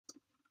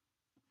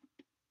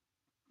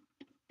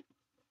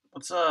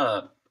What's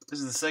up? This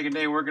is the second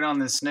day working on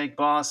this snake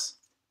boss.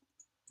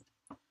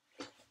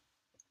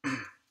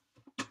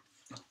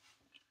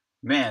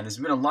 Man, there's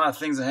been a lot of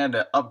things I had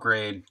to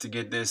upgrade to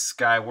get this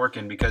guy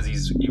working because he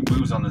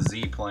moves on the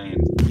Z plane.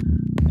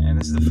 And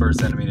this is the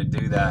first enemy to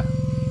do that.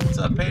 What's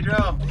up,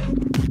 Pedro?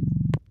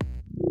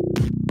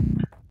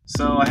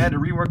 So I had to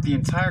rework the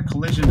entire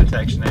collision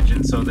detection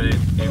engine so that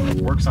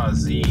it works on a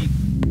Z,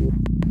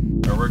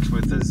 or works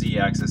with the Z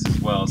axis as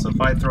well. So if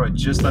I throw it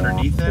just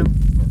underneath him,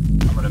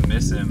 I'm gonna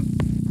miss him.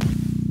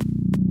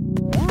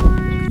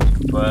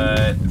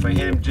 But if I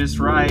hit him just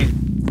right,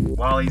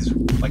 while he's,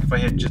 like if I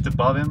hit just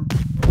above him,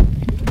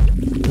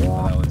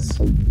 oh, that was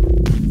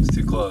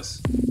too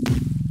close.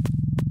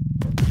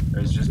 Or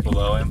it's just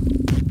below him.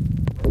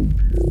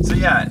 So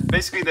yeah,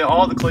 basically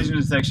all the collision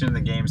detection in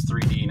the game's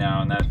 3D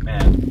now, and that,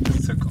 man,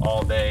 this took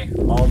all day,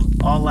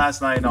 all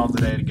last night and all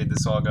today to get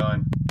this all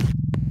going.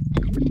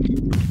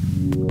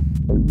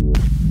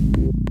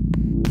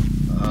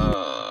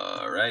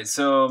 Alright,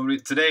 so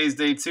today is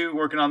day 2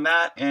 working on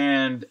that,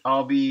 and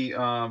I'll be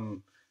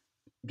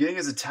getting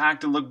his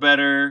attack to look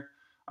better.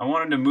 I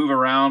want him to move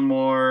around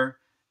more,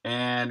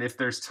 and if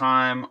there's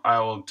time, I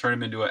will turn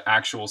him into an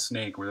actual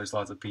snake where there's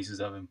lots of pieces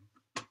of him.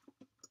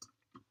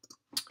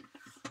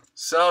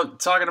 So,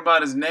 talking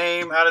about his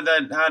name, how did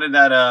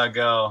that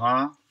go,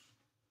 huh?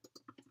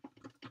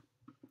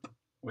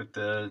 With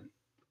the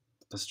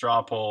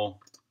straw poll.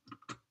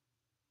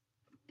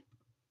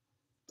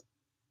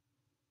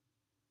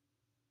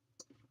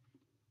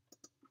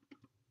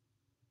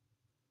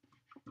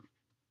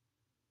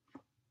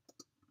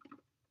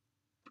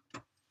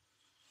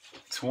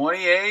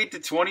 $28 to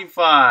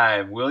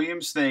 $25,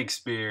 William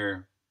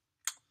Snakespeare.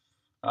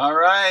 All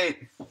right,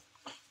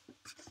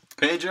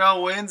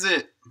 Pedro wins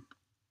it.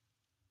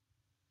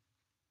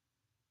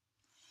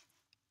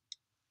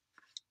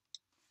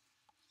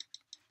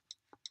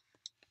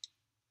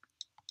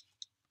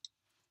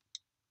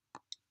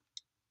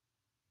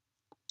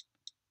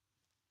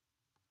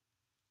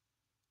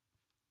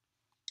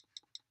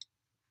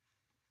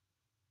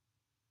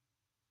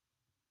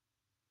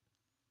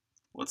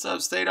 What's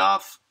up, State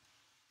Off?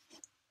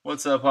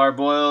 What's up,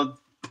 Hardboiled?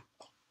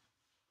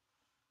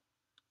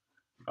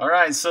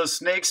 Alright, so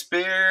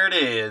Snakespeare it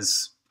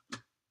is.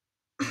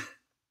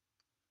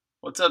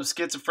 What's up,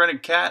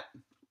 Schizophrenic Cat?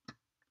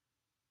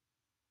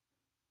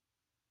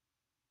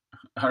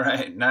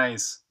 Alright,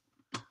 nice.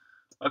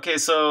 Okay,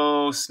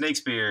 so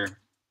Snakespeare.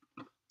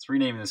 Let's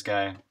rename this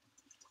guy.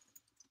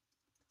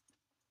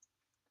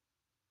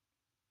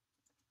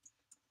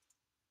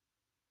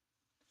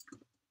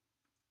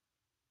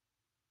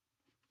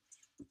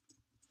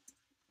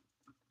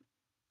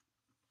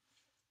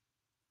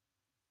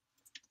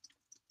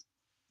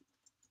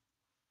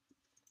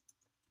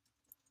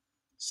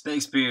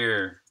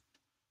 Snakespeare.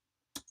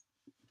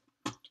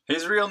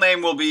 His real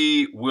name will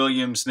be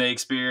William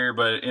Snakespeare,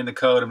 but in the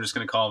code I'm just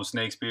going to call him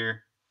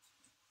Snakespeare.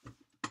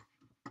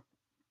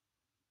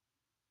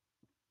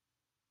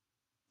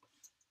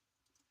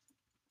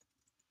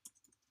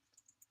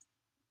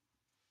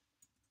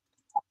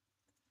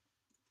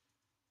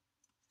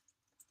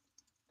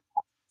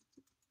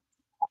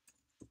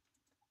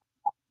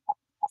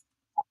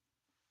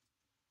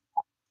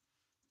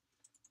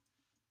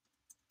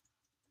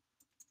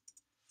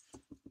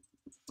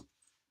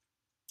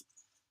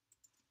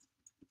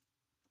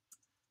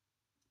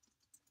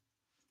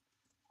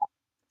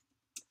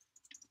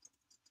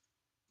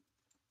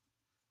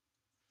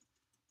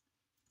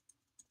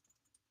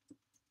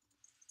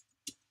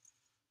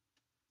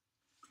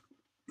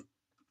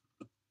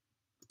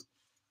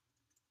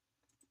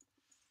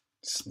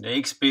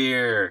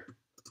 Snakespeare.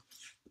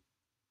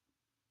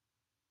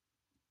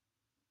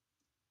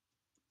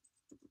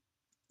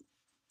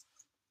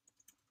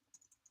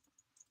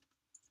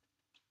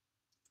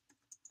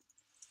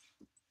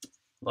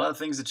 A lot of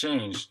things have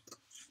changed.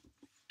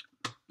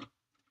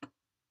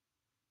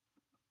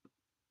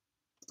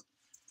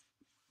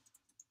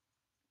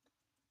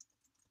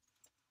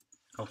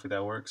 Hopefully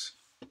that works.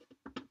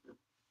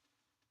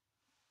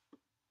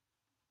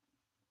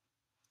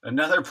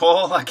 Another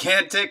poll? I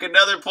can't take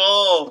another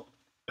poll.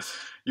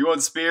 You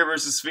want Spear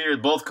versus Sphere,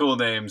 both cool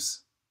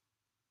names.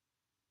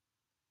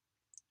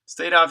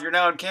 State Off, you're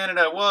now in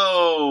Canada.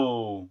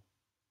 Whoa.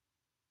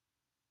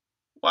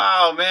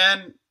 Wow,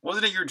 man.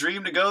 Wasn't it your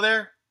dream to go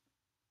there?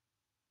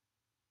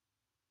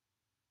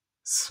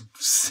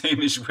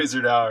 Same-ish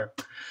Wizard Hour.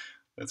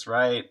 That's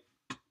right.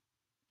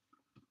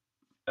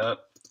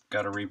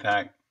 Gotta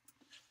repack.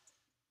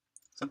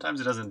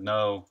 Sometimes it doesn't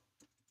know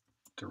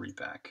to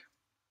repack.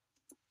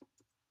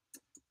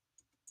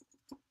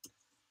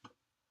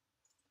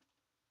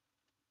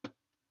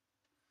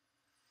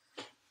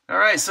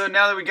 Alright, so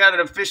now that we got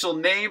an official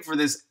name for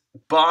this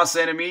boss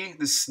enemy,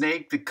 the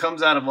snake that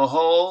comes out of a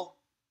hole.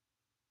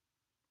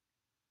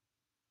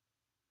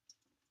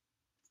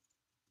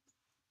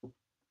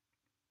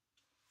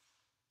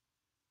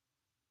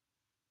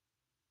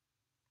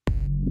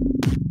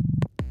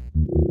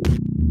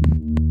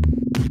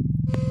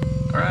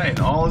 Alright,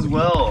 all is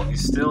well.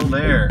 He's still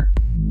there.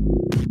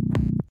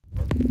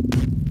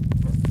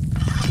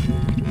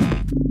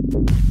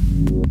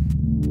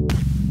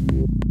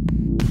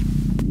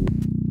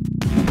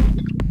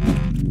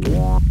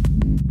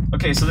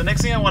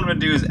 next thing I want him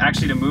to do is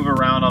actually to move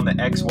around on the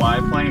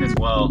XY plane as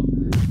well.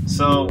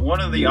 So one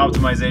of the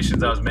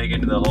optimizations I was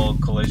making to the whole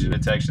collision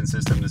detection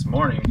system this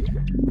morning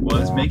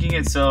was making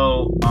it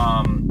so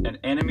an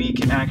enemy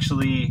can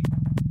actually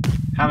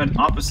have an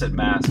opposite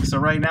mask. So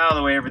right now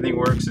the way everything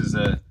works is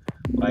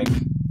like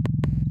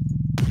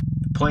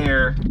the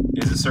player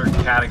is a certain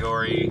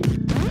category,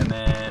 and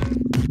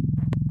then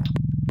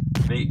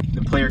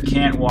the player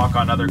can't walk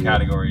on other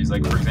categories.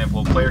 Like for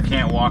example, a player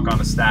can't walk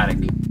on a static.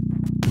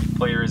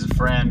 Player is a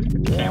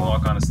friend, can't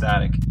walk on a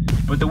static.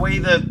 But the way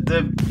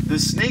the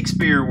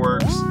Snakespeare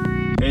works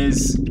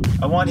is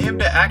I want him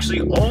to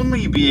actually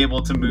only be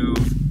able to move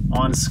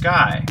on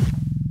sky.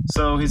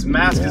 So his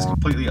mask is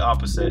completely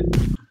opposite.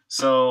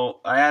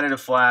 So I added a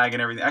flag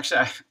and everything.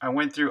 Actually, I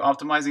went through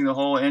optimizing the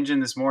whole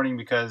engine this morning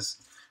because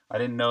I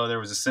didn't know there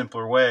was a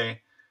simpler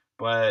way.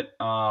 But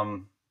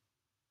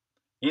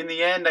in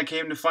the end, I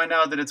came to find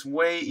out that it's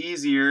way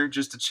easier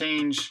just to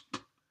change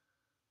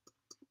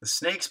the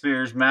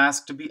Snakespeare's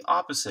mask to be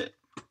opposite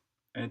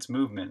and its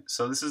movement.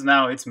 So this is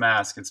now its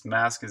mask. Its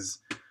mask is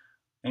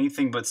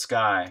anything but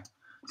sky.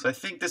 So I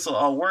think this will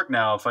all work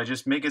now if I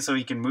just make it so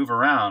he can move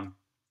around.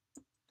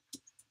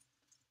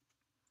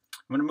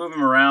 I'm going to move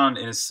him around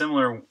in a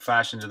similar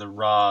fashion to the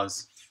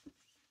raws.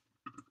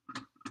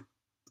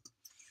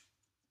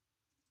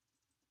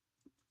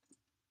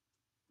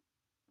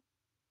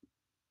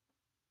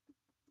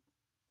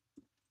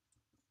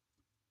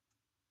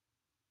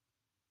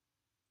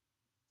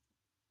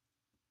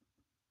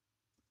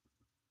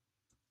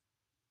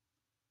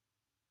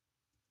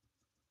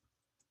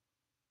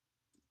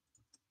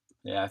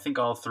 Yeah, I think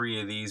all three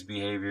of these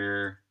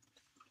behavior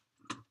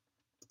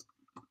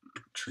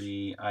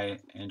tree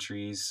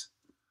entries.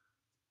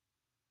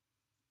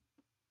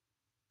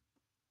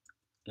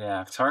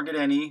 Yeah, target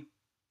any,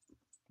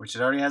 which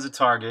it already has a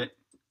target.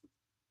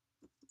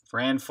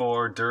 Ran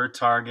for, dir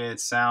target,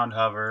 sound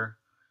hover.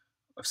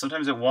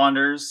 Sometimes it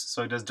wanders,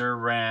 so it does dir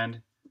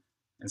rand,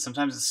 and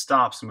sometimes it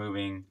stops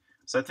moving.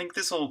 So I think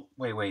this will,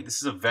 wait,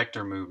 this is a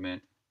vector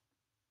movement.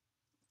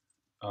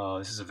 Oh,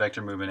 this is a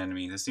vector movement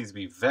enemy. This needs to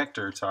be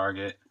vector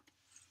target.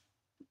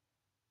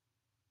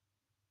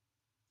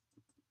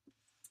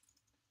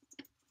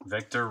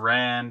 Vector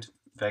rand,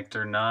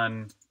 vector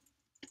none.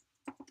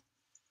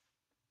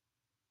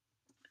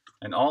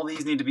 And all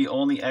these need to be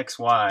only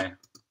XY.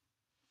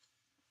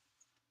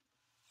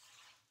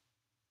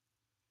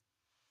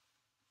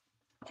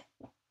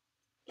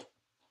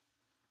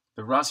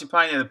 The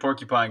Rossipine, yeah, the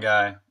porcupine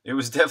guy. It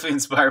was definitely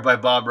inspired by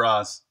Bob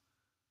Ross.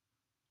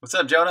 What's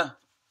up, Jonah?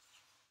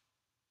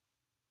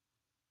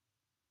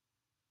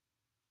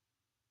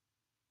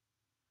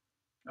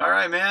 All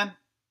right, man.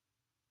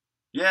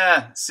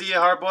 Yeah, see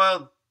ya,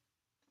 hardboiled.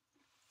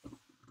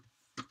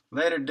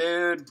 Later,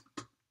 dude.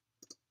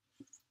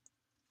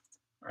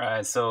 All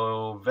right,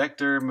 so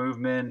vector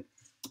movement,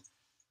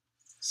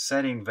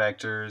 setting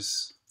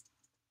vectors.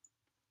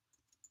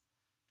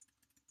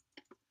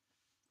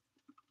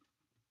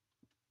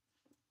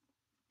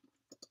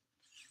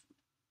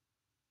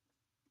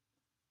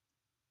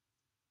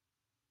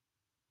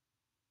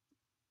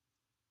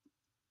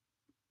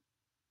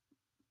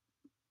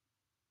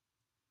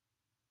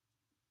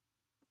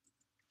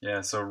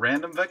 Yeah, so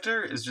random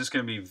vector is just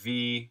going to be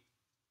V.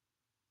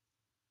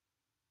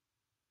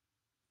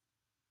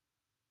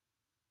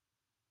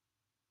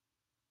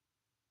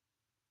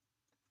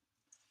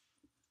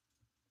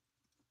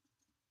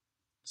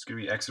 It's going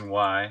to be X and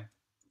Y.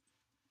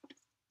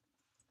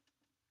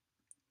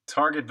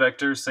 Target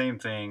vector, same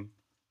thing.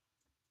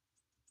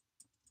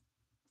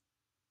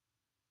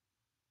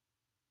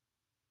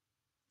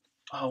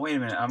 Oh, wait a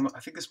minute. I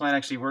think this might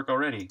actually work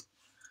already.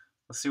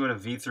 Let's see what a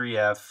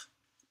V3F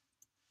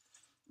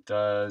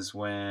does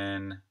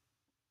when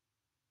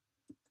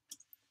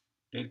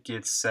it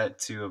gets set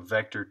to a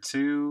vector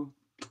 2.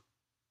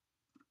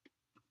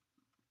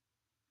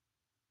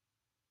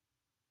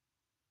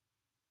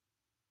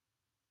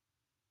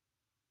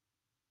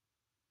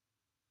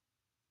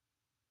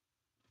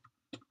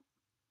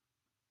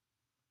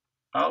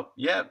 Oh,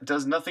 yeah, it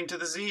does nothing to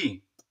the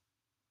Z.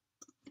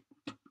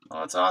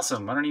 Oh, that's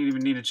awesome. I don't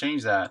even need to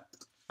change that.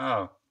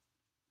 Oh,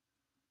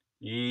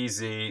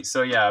 easy.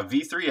 So yeah,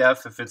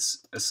 V3F, if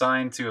it's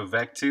assigned to a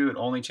vec2, it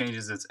only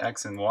changes its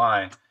X and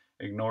Y,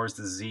 ignores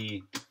the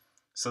Z.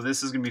 So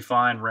this is going to be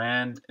fine,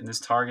 rand, and this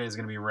target is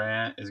going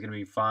to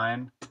be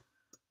fine.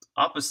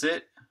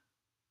 Opposite,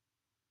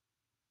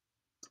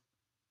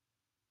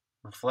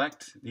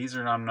 reflect. These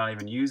are I'm not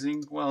even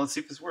using. Well, let's see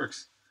if this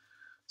works.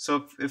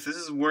 So if this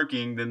is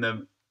working,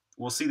 then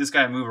we'll see this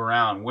guy move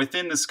around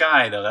within the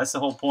sky, though. That's the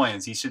whole point.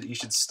 Is he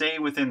should stay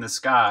within the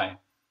sky,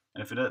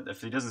 and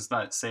if he doesn't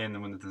start staying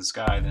within the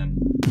sky, then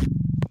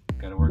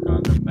got to work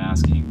on the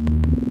masking.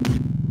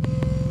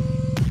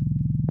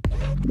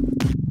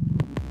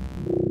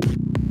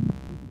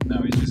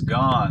 Now he's just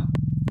gone.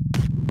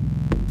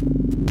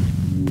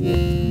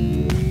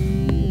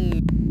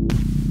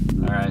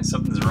 All right,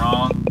 something's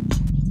wrong.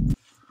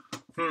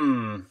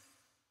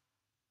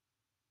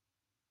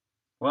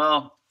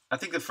 Well, I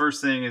think the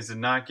first thing is to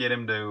not get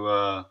him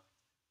to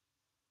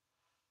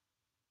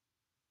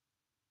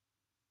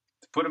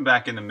put him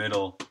back in the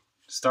middle.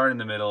 Start in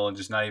the middle and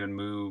just not even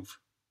move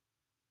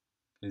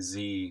his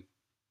Z.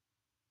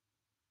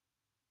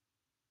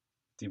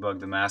 Debug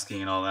the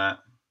masking and all that.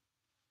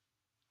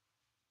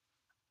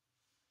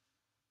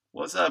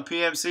 What's up,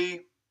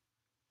 PMC?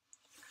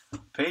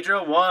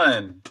 Pedro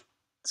 1.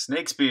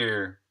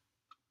 Snakespeare.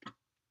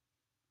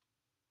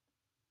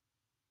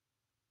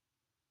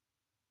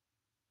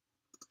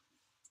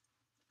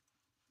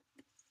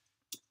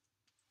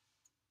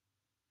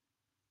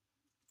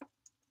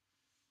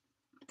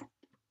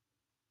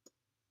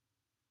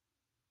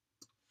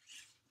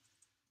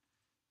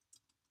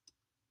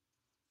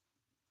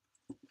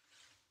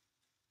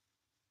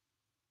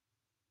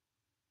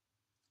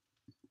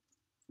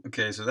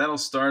 Okay, so that'll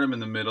start him in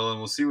the middle, and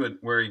we'll see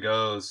where he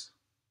goes.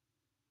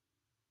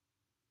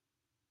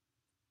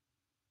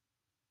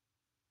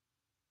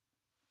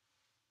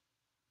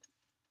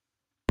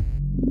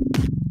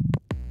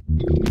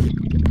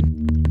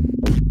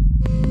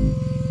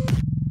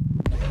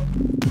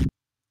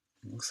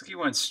 Looks like he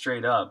went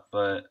straight up,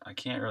 but I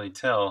can't really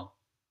tell.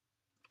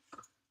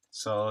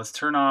 So let's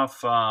turn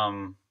off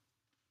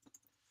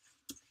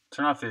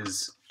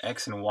his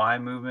X and Y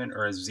movement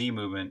or his Z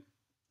movement.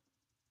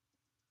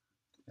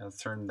 Let's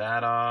turn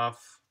that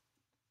off.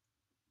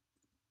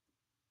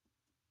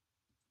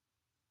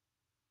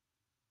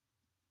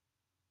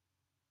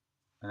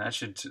 And that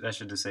should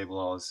disable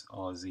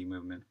all his Z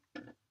movement.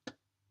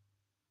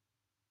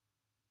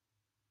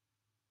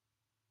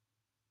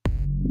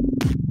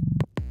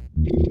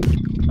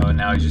 Oh,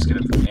 now he's just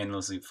gonna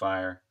endlessly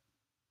fire.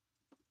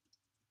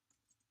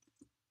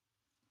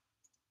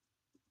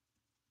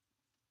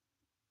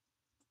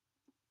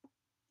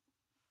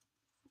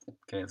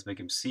 Okay, let's make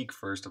him seek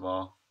first of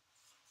all.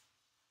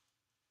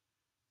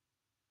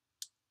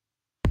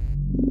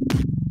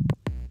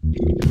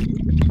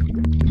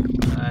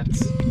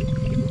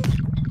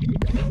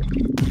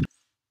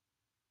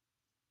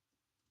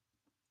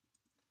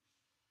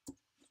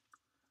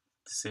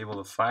 Disable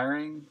the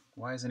firing.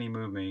 Why isn't he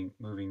moving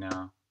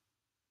now?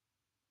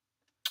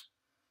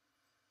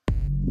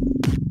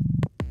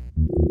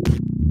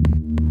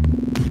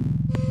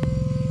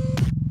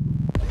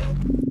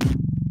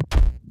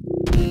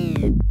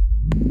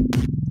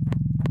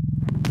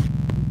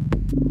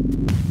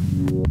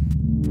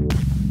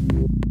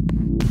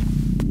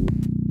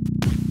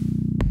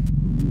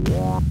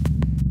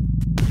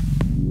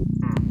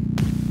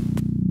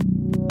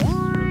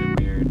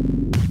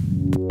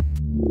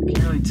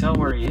 Tell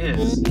where he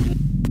is.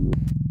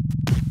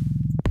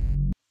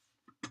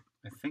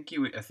 I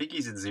think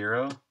he's at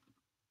 0.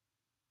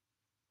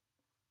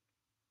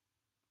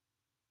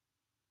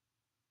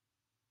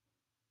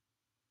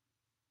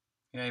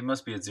 Yeah, he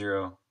must be at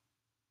 0.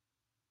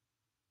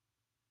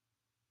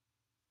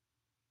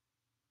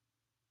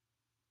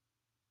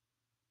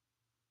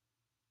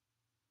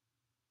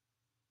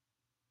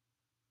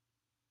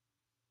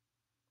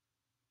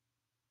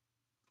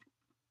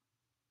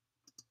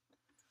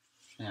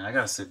 Man, I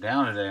gotta sit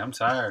down today. I'm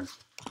tired.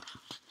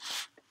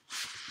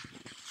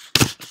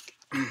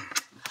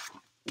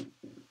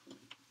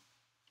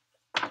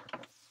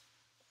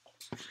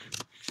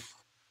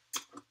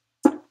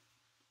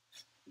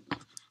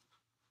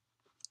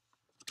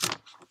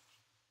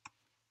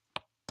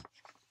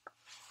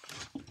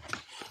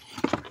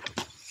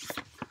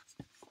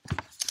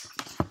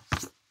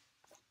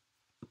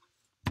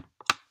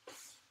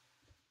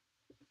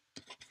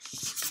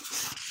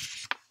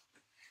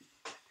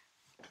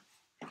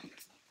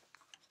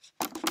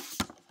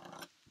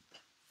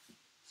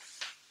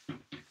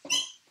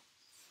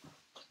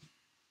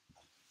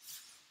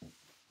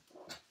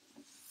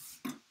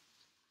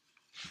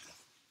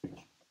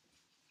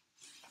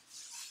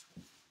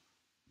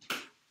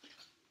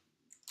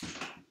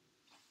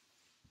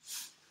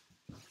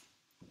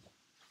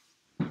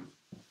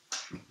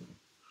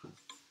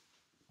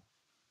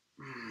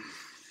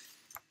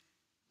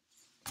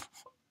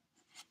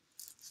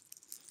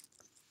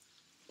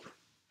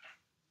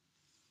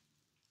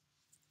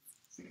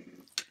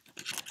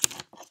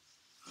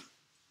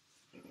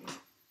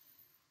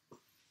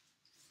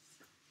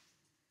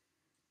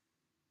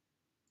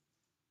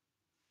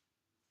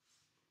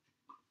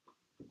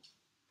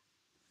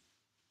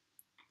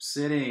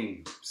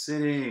 Sitting.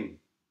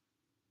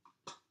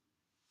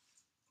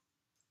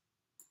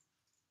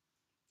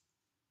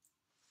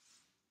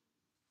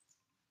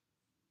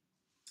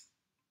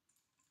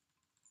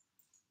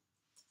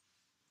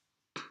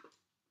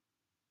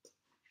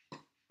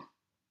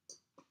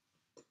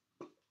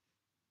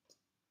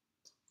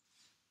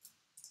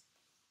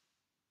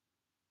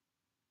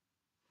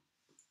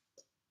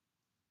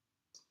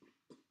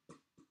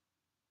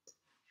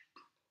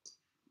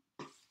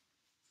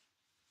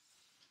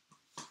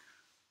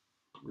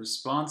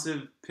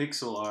 Responsive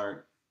pixel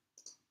art.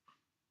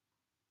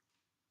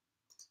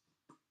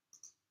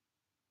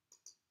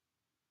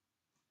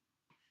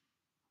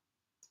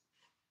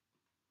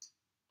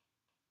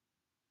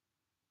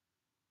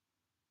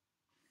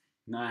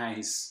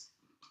 Nice.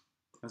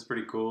 That's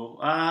pretty cool.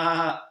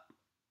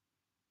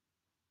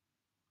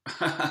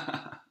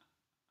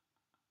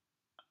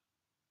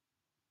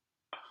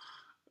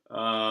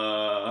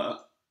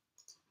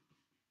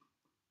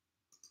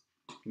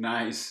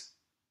 Nice.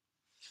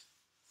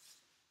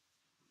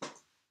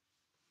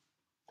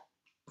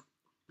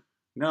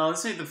 No,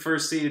 this ain't the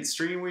first seeded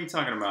stream. What are you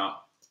talking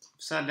about?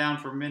 I've sat down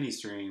for many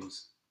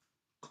streams.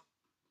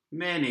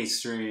 Many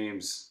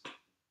streams.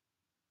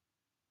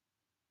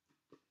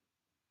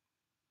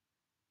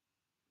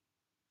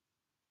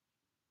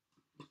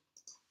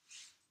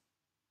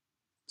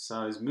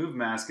 So his move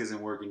mask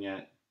isn't working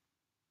yet.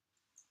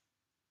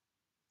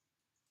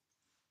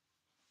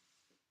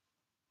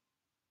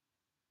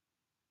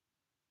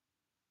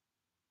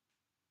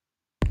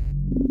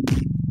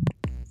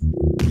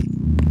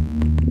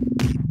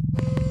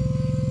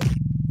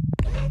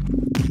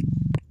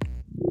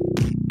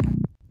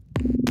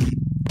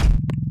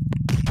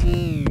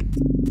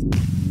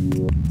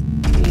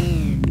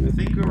 I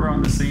think we were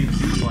on the same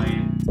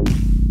seaplane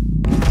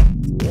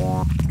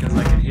because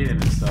I can hit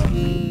him and stuff.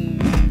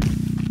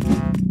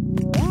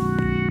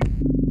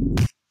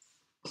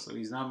 So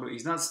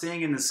he's not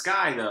staying in the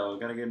sky though.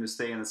 Gotta get him to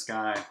stay in the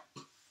sky.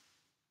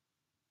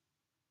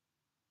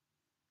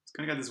 It's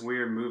kind of got this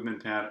weird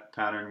movement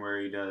pattern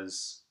where he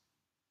does.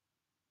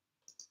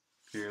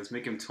 Here, let's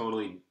make him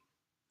totally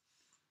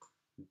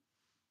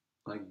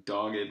like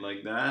dogged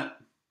like that.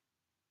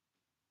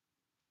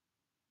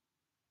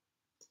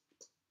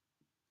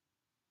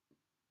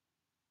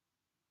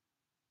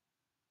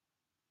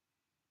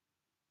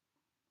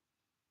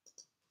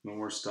 No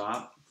more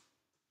stop.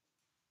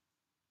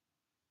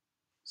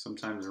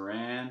 Sometimes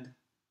rand.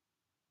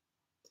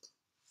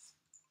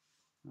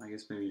 I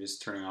guess maybe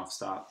just turning off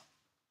stop.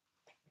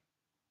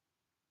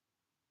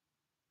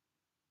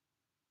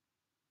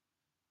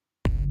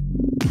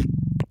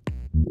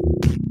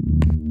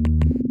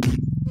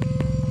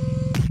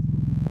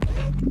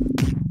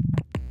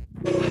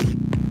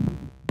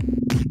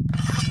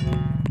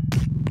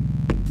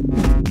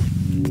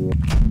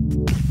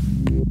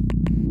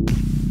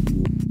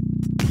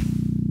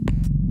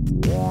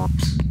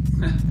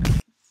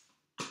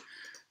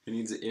 He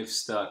needs an if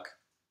stuck.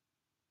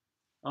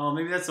 Oh,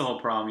 maybe that's the whole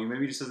problem.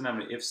 Maybe he just doesn't have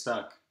an if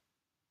stuck.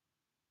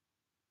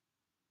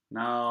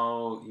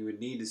 No, he would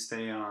need to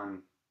stay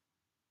on.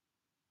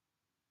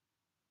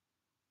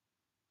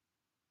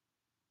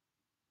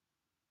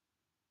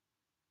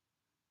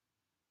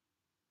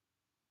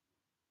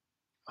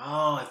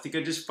 Oh, I think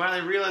I just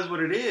finally realized what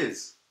it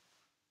is.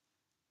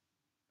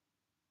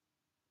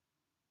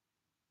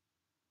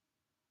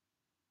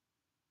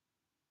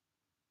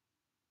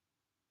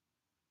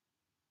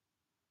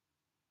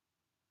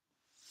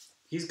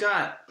 He's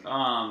got,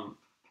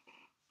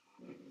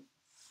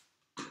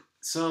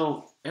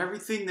 so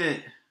everything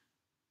that,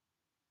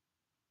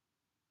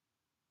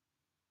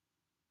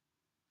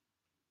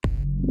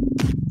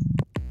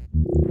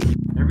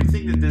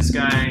 this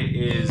guy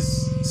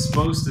is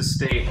supposed to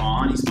stay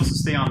on, he's supposed to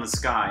stay on the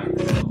sky.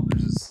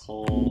 There's this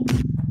hole,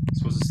 he's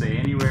supposed to stay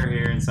anywhere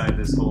here inside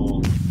this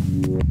hole.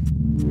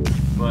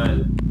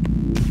 But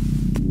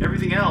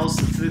everything else,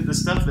 the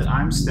stuff that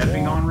I'm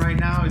stepping on right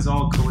now is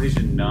all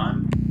collision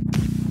none,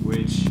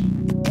 which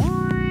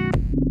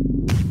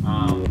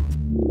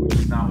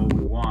is not what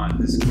we want.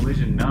 This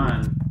collision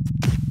none,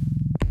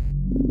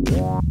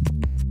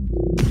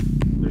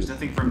 there's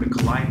nothing for him to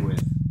collide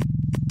with.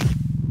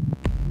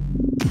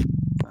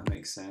 That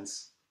makes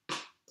sense.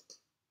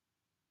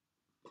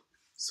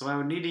 So I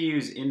would need to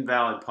use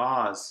invalid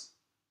pause.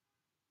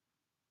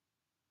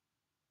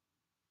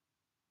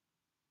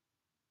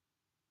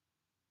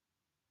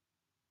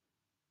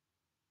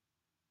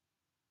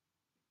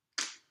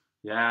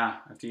 Yeah,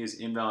 I have to use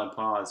invalid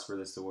pause for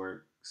this to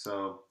work.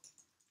 So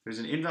there's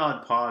an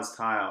invalid pause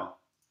tile.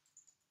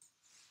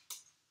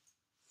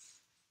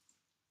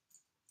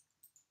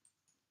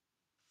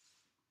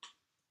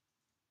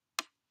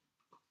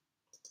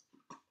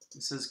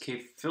 It says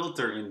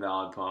filter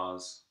invalid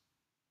pause.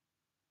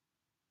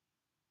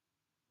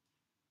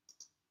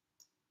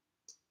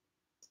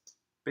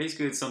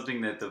 Basically, it's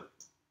something that the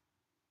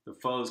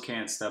foes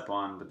can't step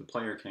on, but the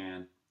player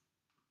can.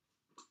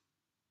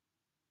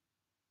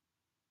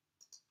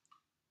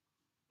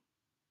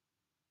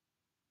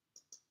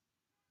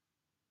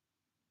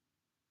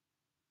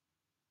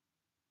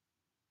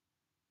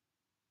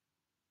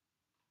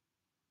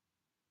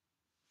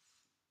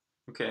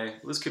 Okay,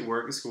 this could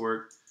work. This could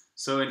work.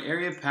 So in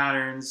area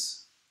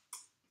patterns,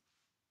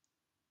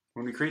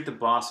 when we create the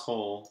boss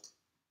hole,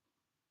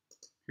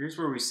 here's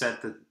where we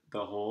set the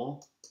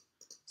hole.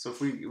 So if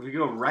we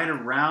go right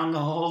around the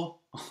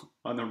hole,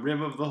 on the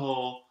rim of the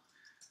hole,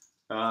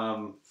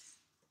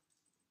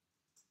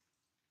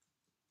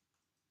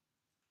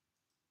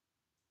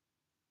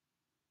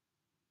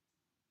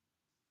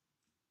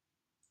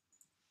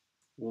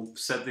 we'll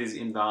set these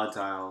invalid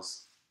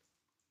tiles.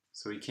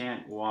 So he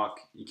can't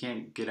walk, you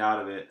can't get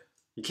out of it.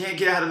 You can't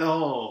get out of the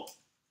hole.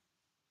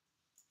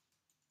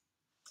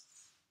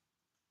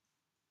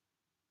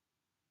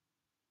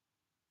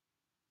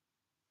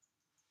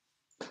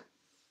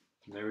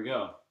 And there we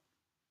go.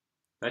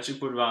 That should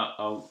put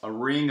about a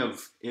ring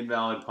of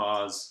invalid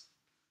pause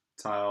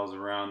tiles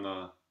around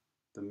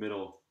the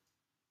middle.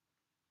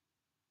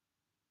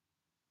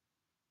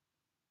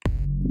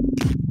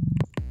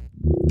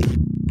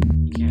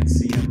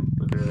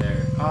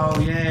 Oh,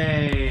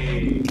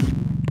 yay!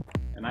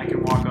 And I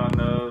can walk on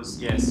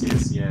those. Yes,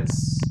 yes,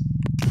 yes.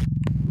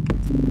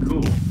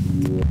 Cool.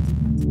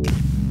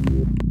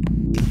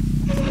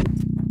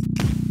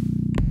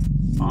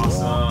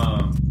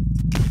 Awesome.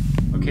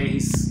 Okay,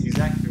 he's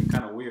acting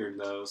kind of weird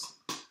though.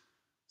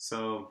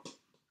 So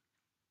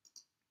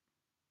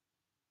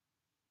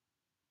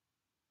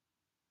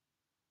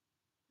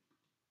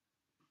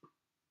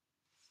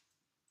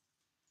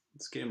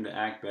let's get him to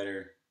act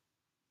better.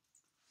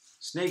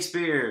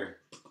 Snakespeare.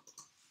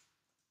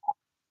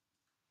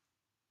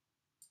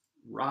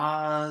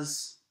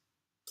 Roz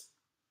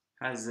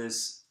has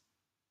this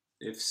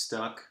if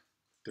stuck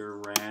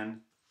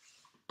Duran.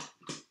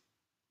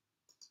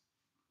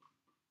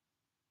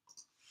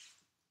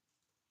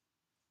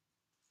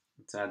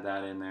 Let's add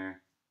that in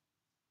there.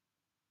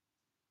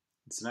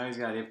 So now he's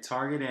got if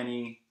target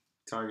any,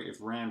 target if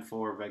ran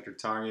 4, vector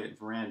target. If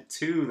ran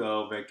 2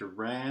 though, vector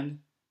rand.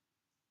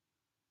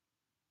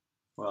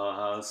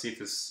 Well, let's see if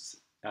this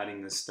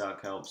adding this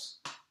stuck helps.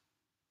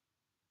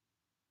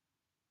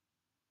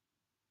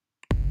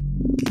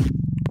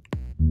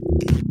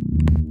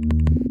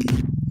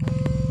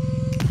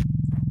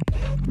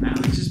 Now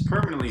he's just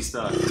permanently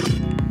stuck. What's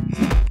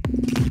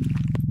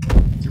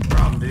your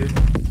problem, dude?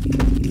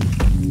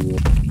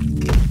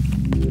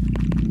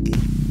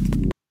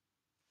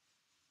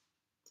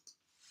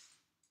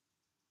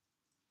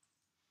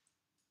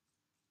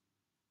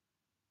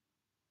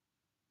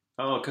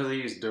 Oh, because I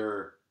used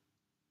dir.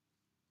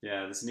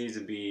 Yeah, this needs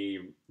to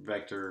be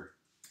vector.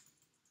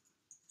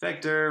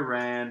 Vector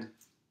rand.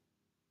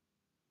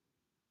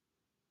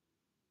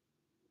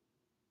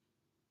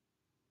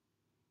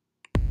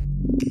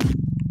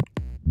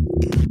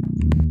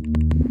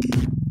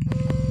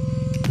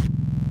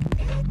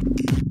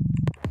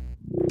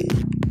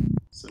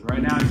 So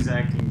right now he's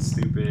acting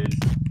stupid.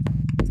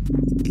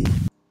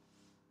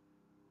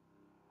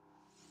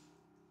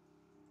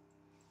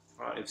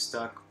 If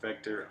stuck,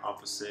 vector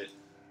opposite.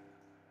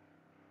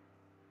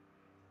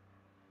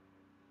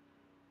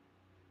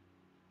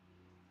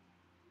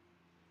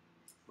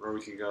 Where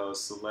we could go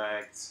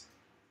select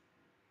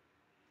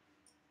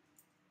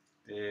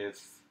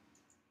if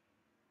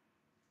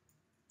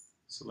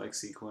select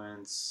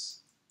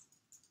sequence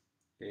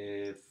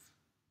if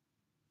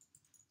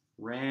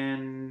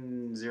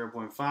ran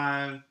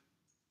 0.5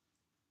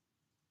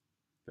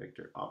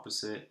 vector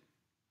opposite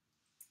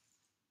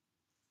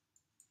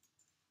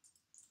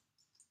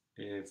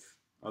if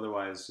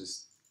otherwise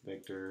just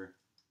vector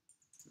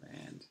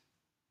rand.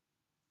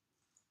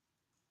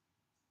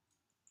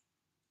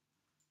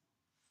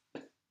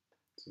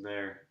 So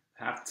there,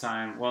 half the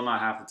time, well not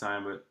half the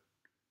time, but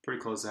pretty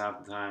close to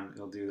half the time,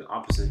 it'll do the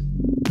opposite.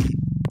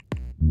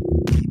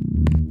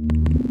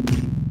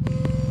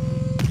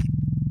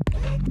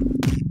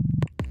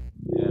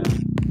 Yeah.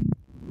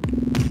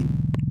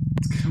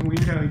 It's kind of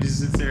weird how he just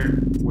sits there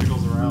and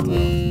wiggles around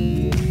though.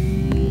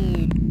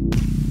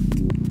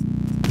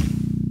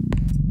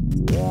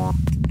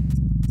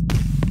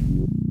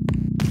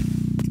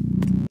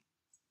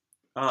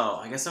 Oh,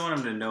 I guess I want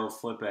him to know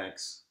flip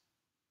X.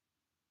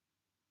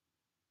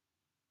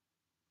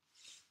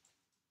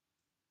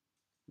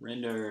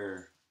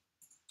 Render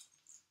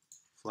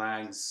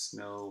flags,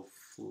 no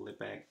flip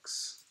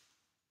X.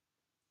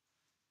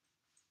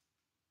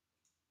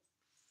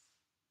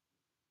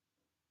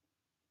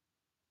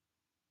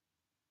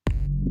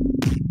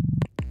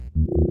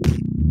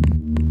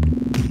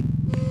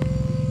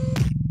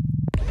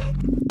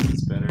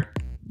 That's better.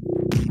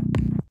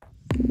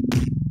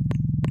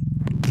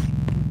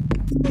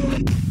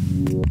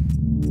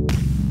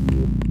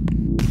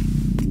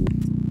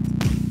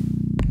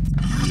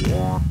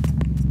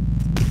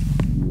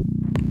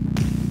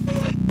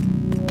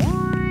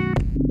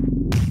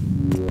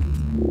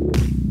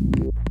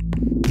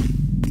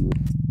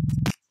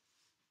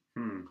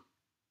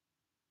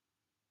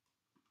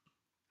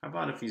 How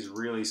about if he's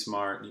really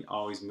smart and he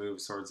always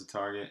moves towards the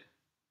target?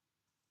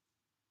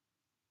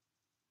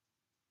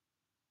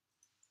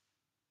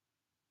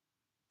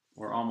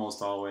 Or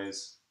almost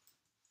always.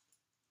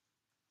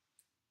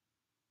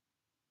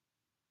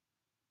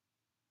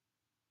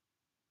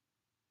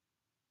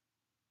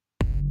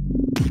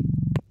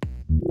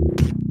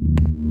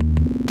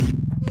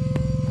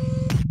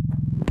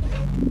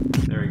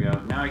 There we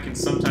go. Now he can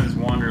sometimes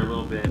wander a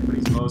little bit, but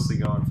he's mostly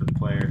going for the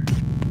player.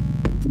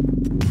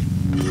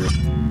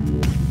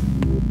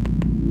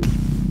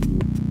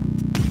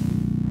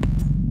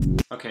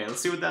 Okay,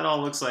 let's see what that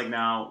all looks like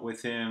now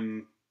with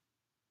him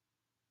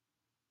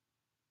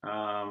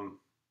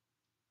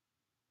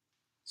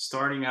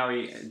starting how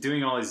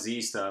doing all his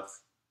Z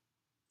stuff.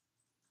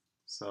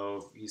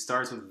 So he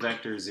starts with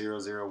vector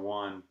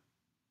 001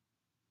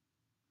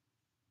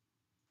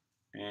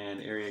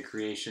 and area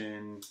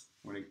creation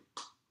when he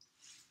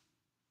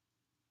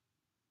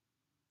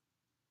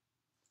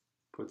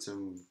puts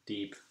him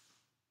deep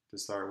to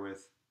start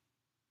with.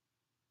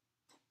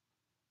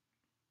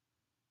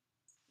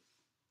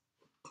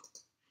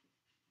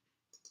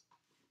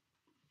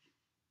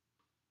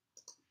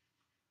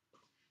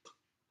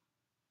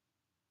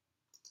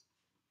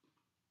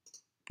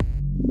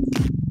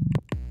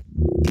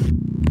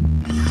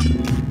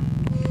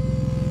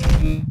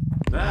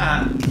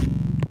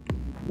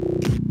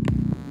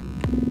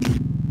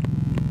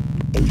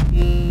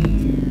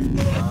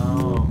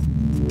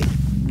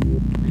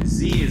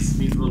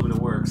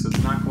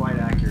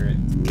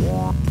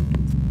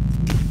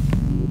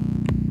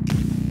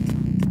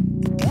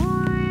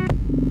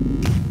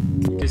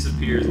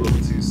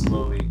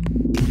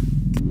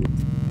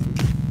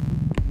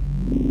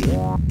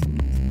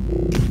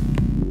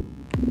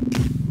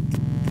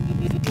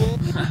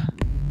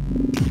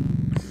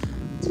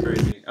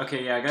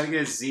 Okay, yeah, I gotta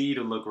get Z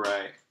to look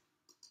right.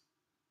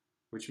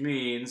 Which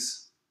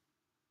means...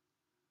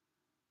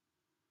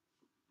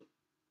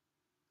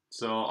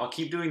 So I'll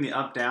keep doing the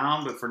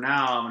up-down, but for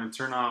now I'm going to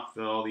turn off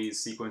all these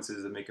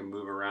sequences that make them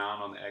move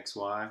around on the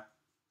XY.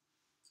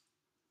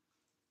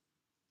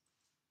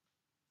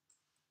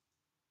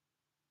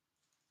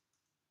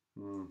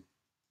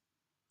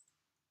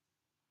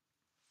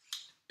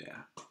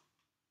 Yeah.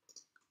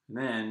 And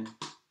then,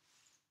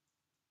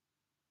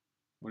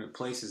 when it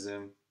places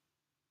him,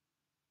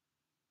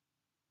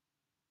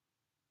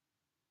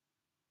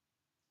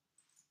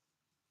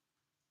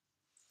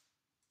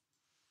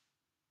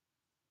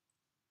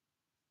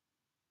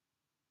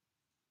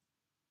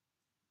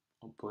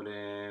 I'll put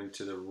him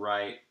to the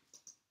right.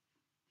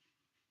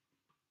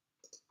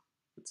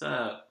 What's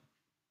up?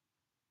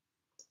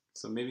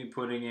 So maybe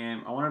putting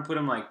him, I want to put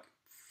him like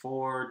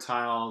 4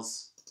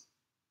 tiles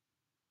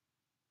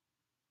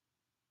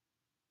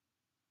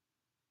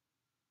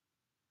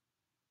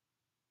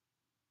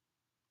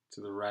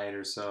to the right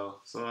or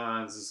so. So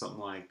this is something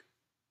like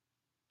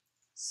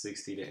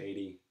 60 to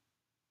 80.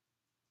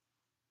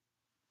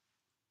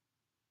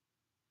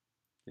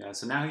 Yeah,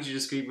 so now he should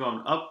just keep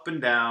going up and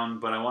down,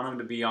 but I want him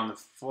to be on the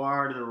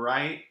far to the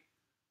right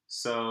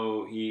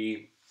so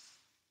he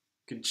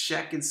can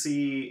check and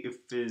see if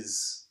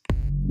his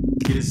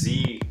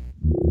Z,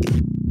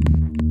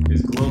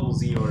 his global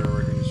Z order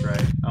working just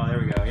right. Oh, there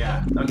we go.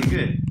 Yeah. Okay,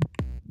 good.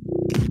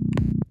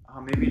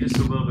 Maybe just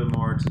a little bit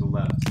more to the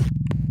left. So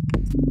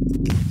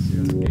he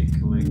doesn't get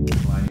colliding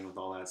with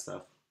all that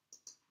stuff.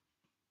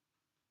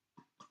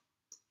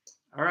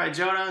 All right,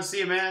 Jonah. See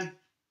you, man.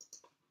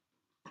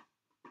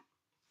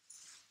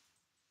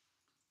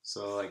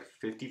 So like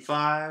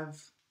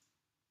 55.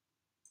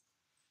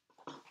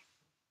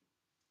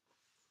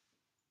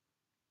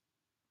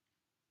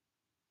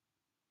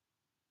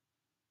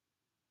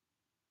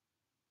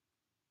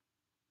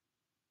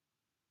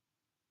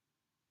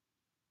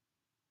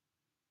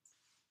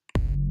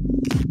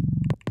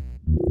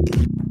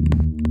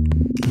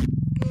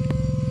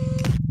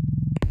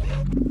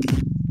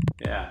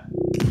 Yeah.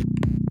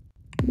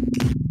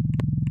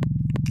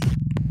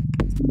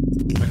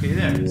 Okay,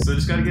 there. So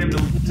just gotta get him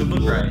to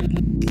look right.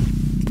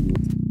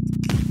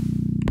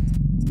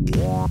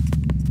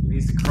 He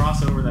needs to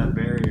cross over that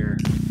barrier.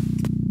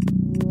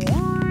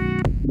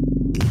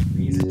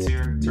 He needs to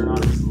turn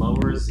on his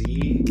lower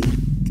Z.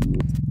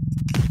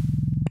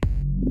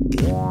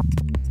 Huh.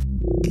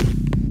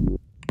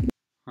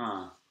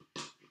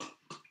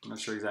 I'm not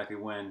sure exactly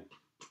when.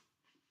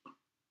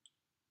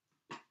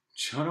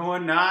 Jonah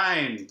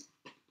 19!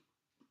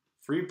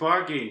 Free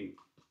parking.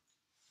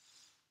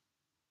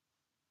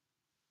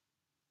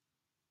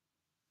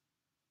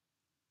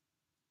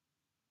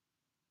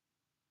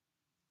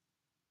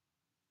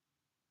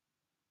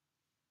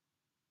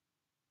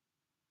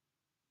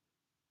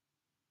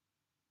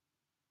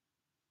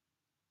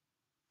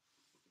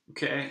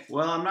 Okay,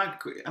 well, I'm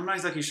not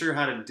exactly sure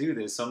how to do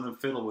this, so I'm gonna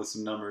fiddle with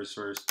some numbers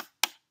first.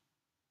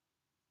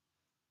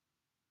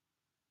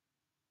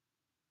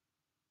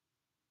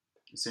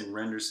 It's in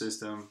render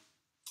system.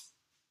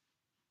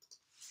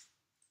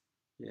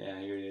 Yeah,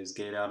 here it is,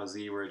 gate out of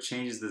Z, where it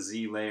changes the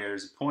Z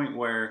layers, a point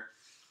where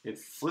it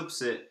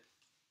flips it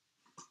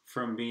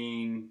from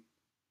being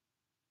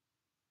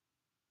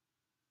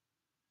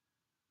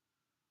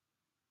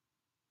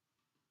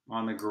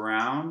on the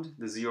ground,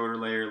 the Z order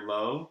layer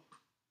low,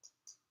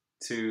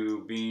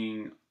 to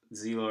being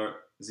Z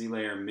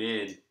layer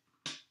mid,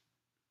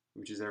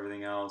 which is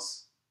everything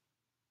else.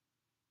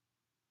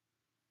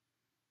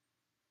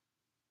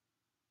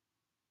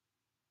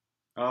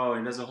 Oh,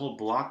 and does a whole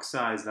block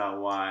size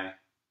 .y.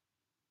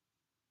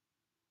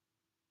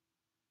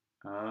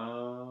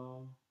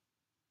 Oh.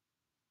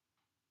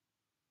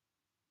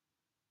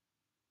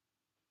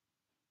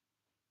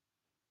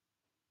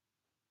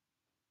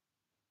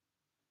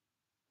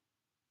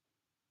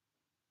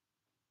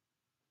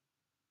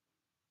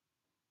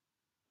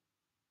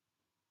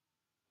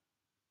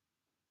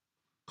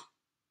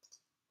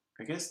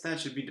 I guess that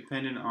should be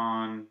dependent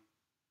on...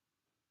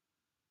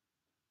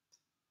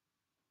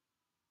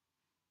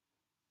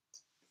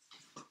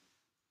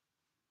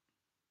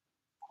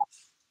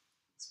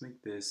 Let's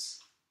make this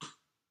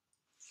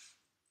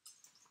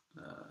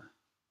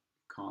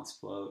const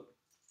float.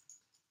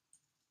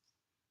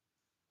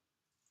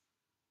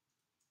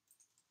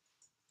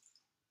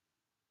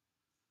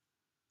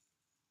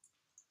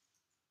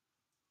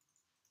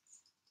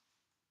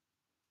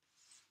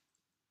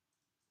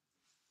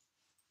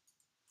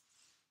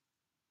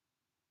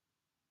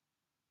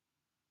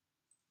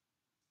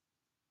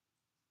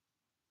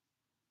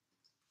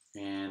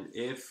 And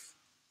if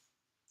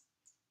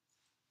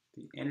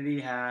the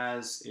entity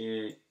has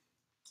the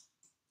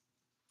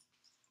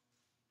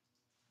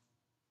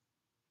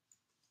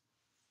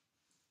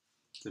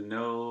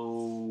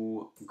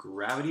no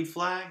gravity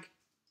flag,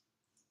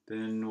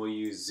 then we'll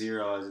use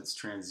 0 as its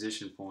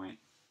transition point.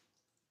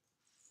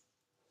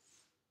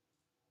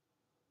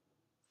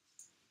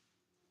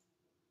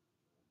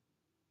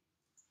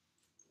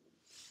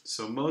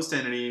 So most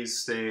entities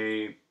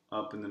stay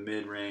up in the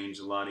mid-range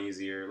a lot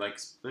easier, like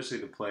especially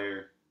the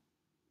player.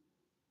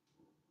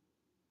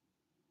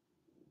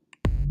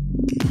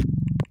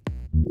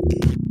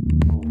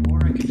 Or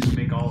I could just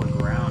make all the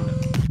ground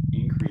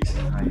increase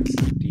in height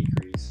instead of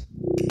decrease.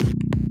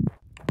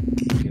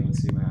 Okay,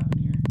 let's see what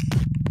happened here.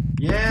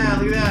 Yeah,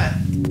 look at that!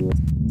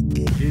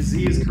 His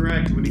Z is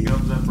correct when he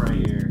comes up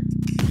right here.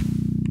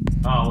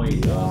 Oh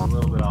wait, that was a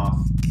little bit off.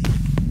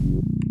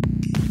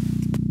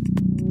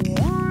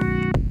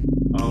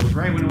 Oh, it was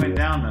right when it went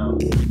down though.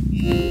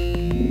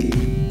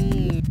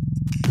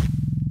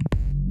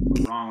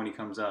 But wrong when he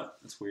comes up.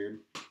 That's weird.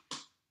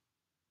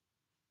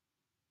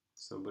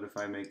 So, but if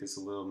I make this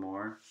a little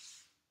more,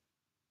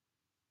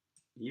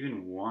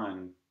 even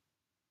 1.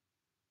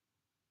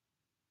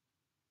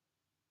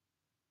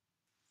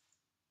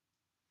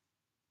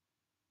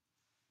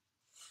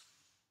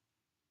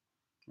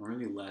 Or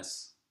maybe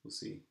less. We'll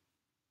see.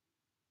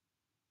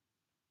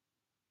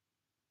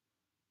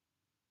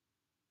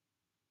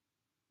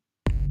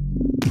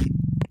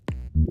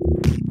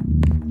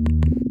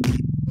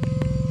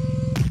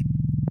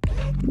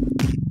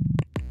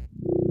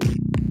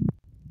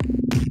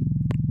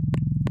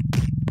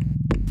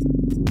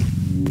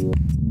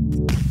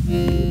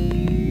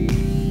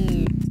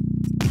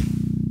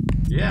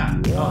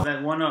 Yeah. Oh,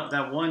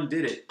 that one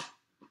did it.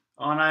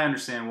 Oh, and I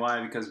understand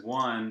why. Because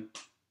 1,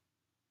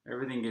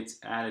 everything gets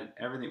added.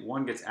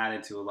 1 gets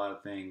added to a lot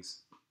of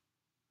things.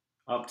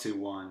 Up to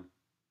 1.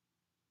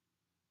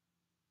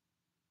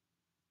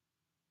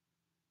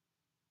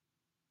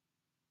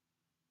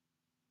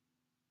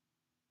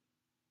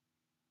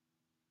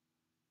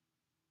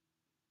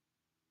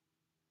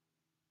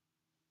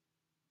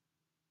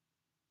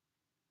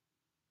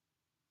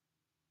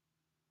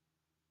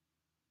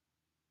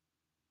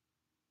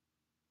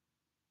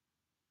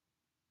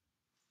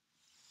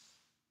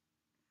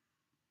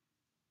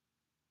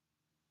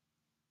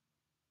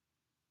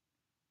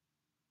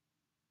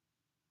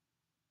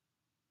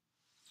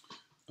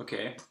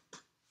 Okay.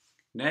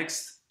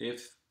 Next,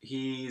 if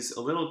he's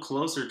a little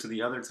closer to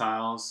the other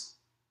tiles,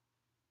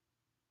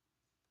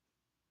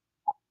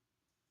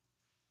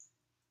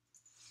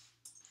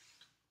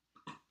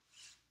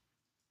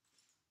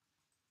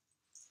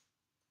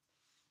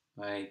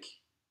 like,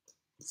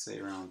 let's say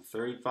around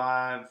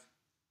 35,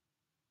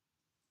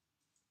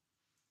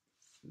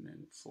 and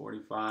then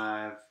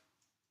 45.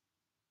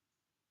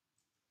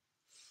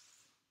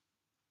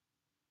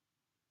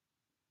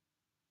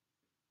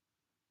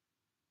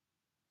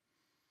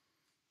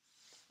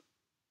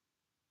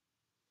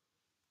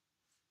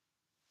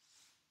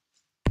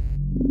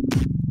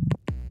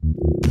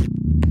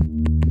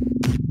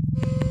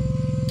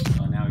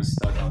 Oh, now he's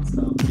stuck on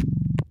stuff.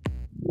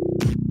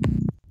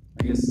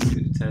 I guess it's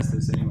good to test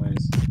this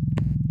anyways.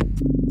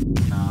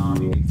 No, I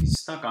mean, if he's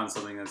stuck on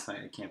something, that's not,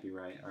 it can't be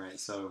right. All right,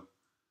 so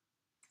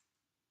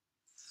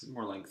this is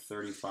more like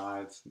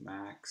 35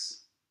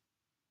 max.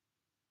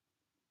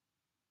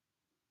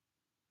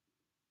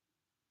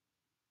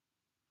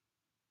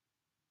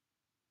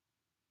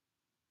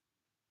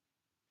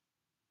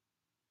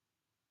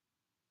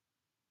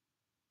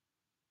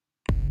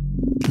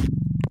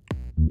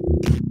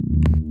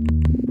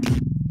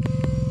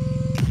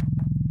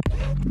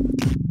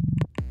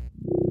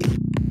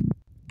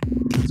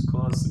 It's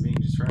close to being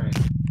just right.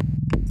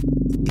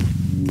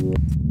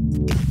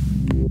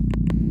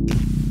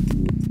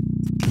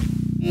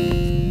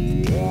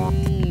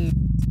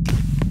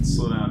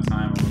 Slow down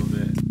time a little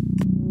bit.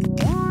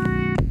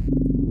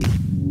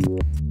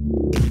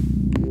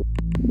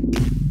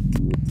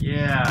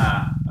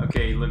 Yeah.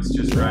 Okay, he looks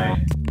just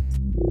right.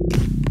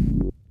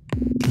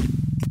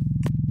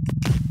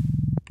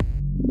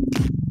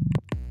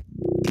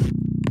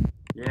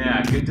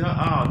 Yeah, good.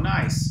 Oh,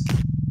 nice.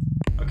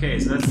 Okay,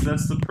 so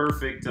that's the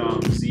perfect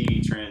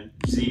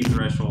Z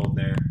threshold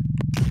there.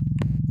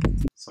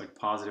 It's like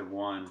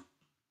 +1.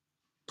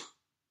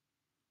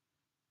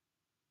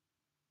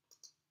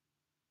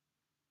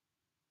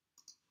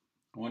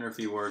 I wonder if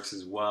he works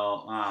as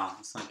well. Ah,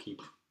 let's not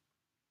keep.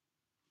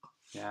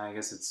 Yeah, I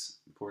guess it's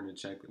important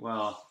to check.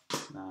 Well,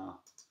 no,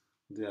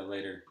 we'll do that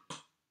later.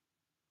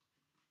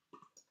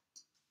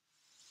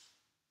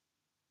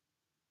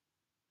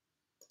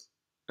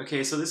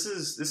 Okay, so this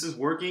is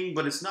working,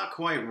 but it's not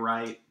quite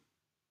right.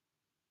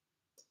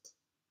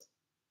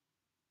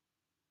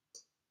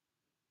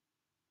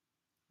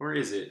 Where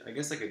is it? I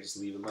guess I could just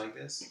leave it like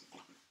this.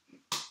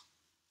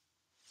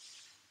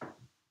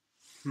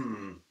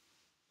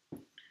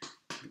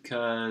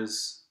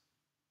 Because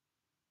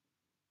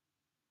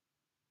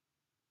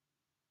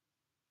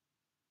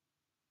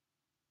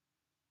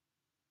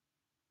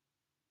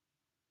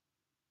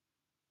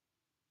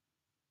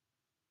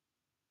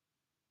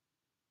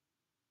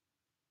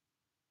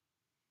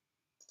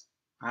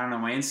I don't know,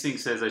 my instinct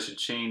says I should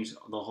change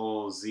the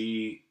whole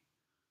Z.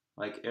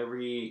 Like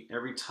every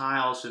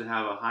tile should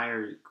have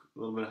a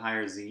little bit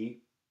higher Z.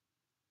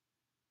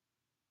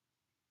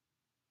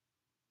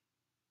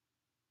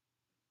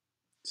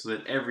 So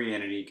that every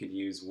entity could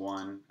use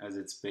 1 as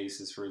its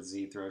basis for its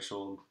Z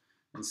threshold,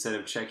 instead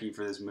of checking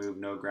for this move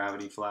no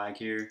gravity flag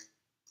here.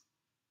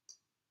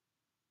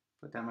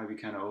 But that might be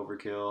kind of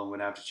overkill.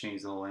 Would have to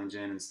change the whole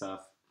engine and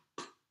stuff.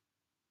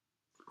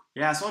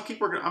 Yeah, so I'll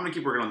keep working. I'm gonna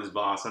keep working on this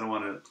boss. I don't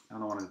want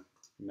to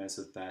mess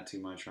with that too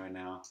much right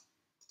now.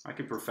 I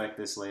can perfect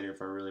this later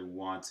if I really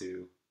want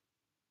to.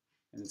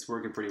 And it's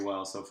working pretty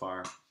well so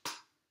far.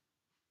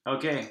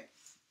 Okay.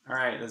 All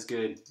right, that's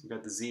good. We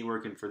got the Z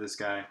working for this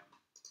guy.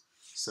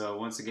 So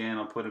once again,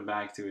 I'll put him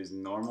back to his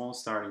normal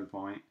starting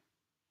point.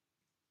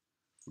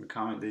 I'm gonna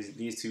comment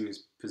these two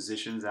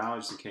positions out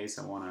just in case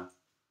I want to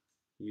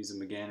use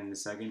them again in a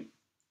second.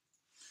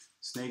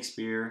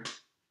 Snakespeare,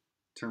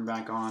 turn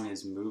back on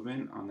his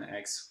movement on the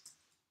X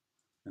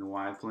and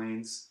Y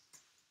planes.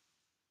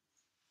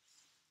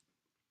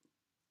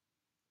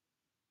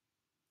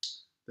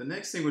 The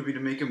next thing would be to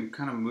make him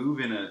kind of move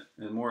in a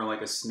more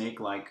like a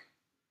snake-like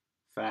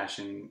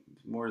fashion,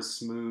 more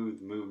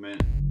smooth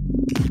movement.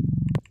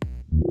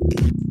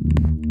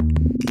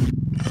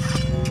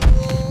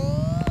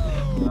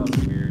 That was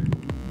weird.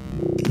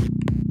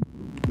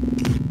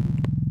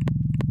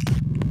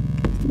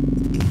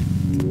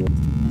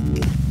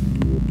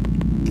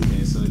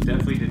 Okay, so it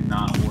definitely did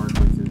not work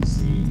with his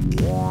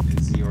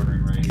Z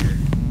ordering right here.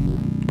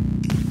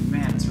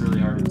 Man, it's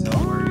really hard to tell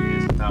where he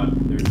is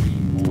without there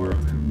being more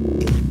of him.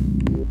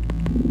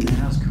 Man,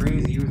 that was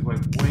crazy. He was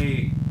like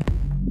way...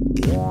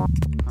 Huh.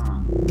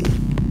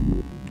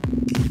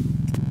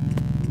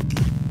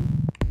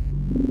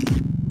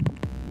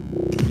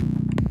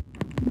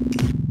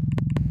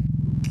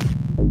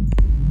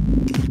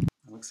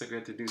 Looks like we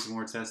have to do some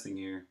more testing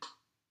here.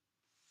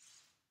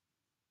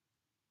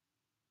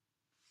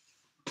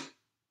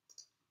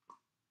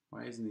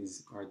 Why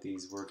aren't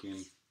these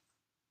working?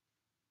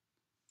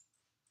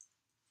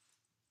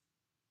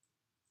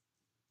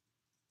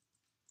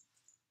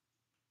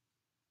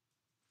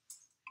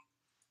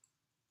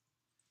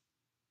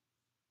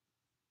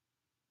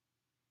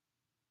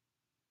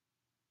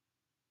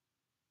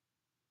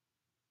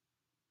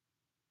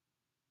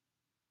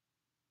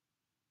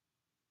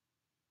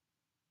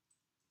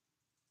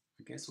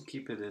 I guess we'll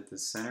keep it at the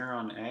center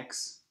on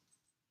X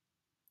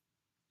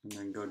and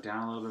then go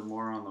down a little bit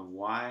more on the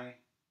Y.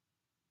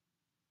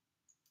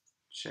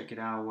 Check it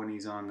out when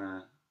he's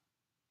on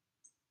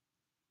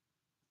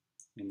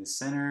in the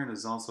center.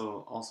 There's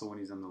also when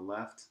he's on the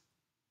left.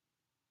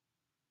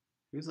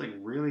 He was like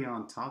really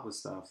on top of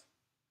stuff.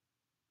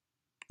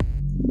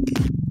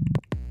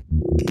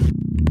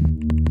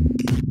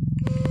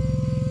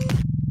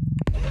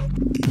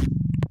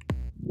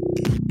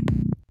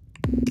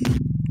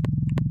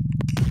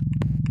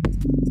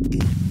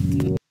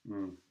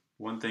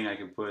 One thing I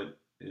can put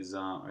is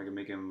I can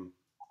make him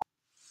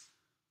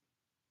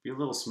be a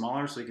little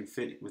smaller so he can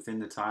fit within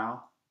the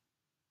tile.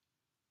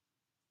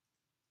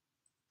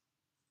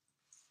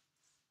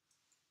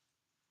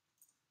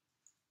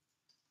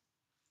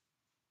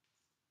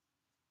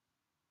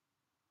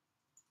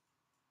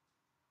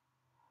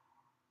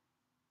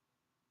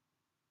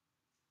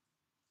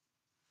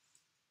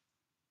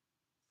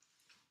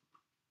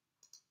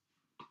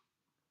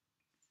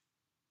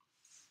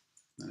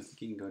 I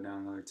think you can go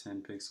down another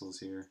 10 pixels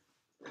here.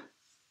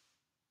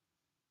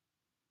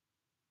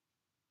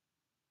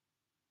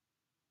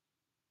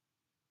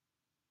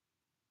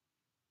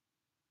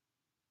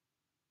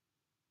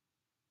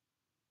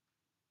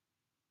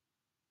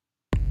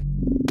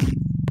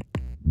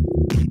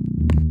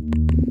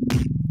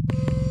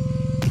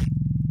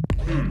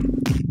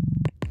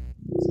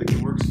 Looks like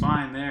it works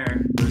fine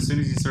there, but as soon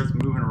as he starts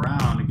moving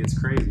around, it gets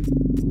crazy.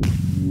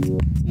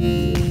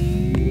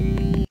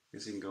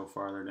 Guess he can go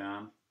farther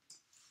down.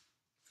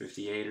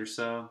 58 or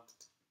so.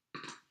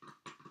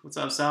 What's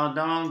up, Salad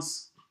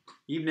Dongs?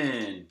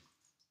 Evening.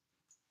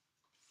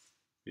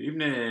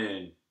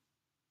 Evening.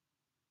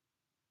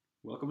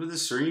 Welcome to the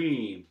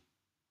stream.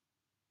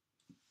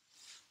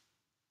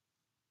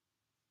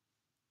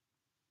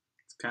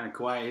 It's kind of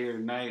quiet here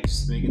tonight,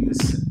 just making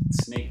this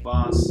snake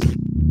boss.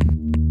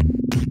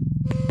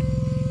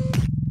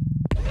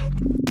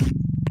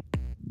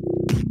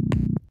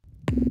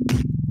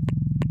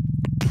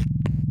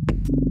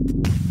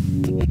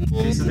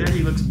 Okay, so there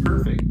he looks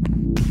perfect.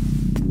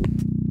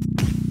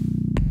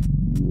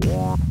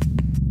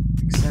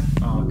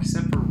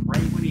 Except for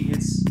right when he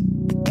hits.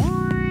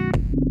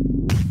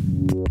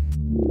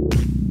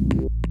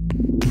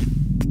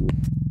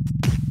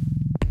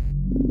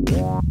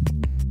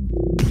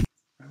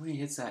 Right when he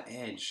hits that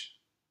edge.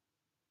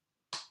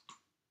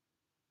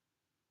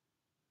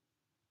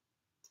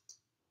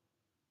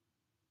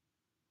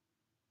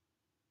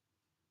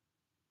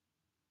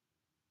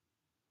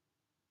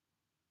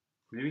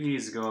 Maybe he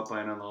needs to go up by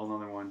another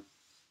one.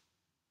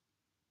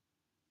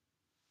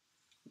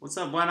 What's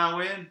up? Why not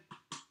win?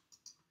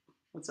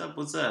 What's up?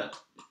 What's up?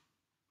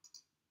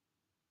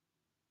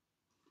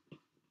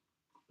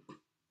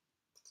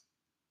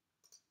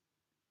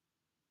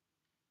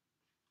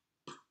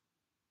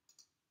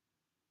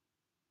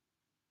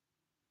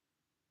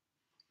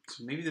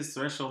 So maybe this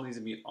threshold needs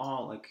to be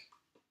all like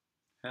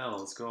hell.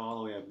 Let's go all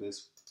the way up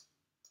this.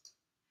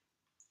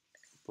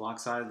 Block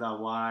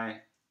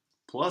size.y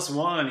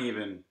 +1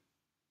 even.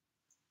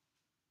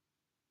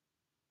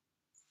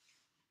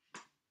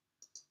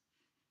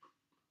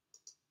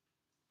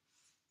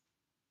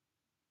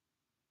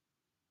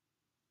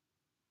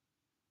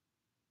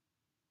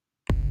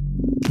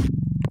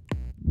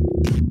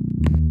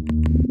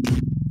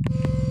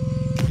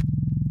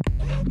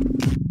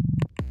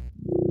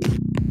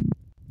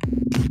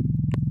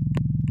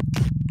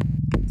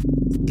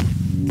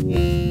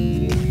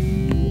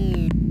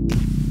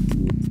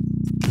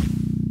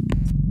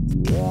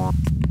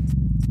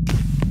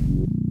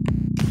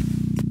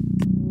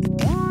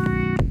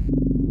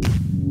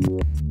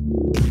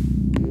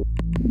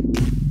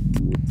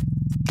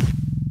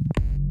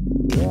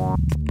 Do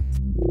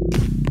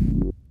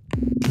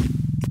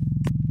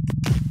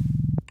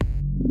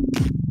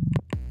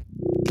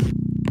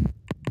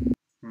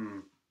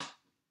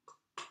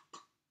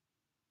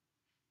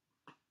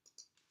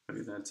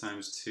that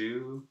times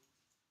 2.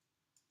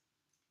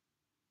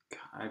 God,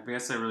 I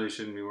guess I really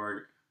shouldn't be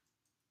worried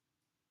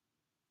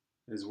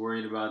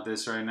about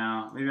this right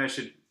now. Maybe I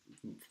should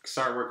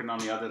start working on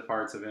the other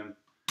parts of him.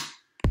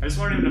 I just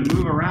wanted him to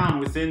move around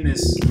within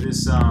this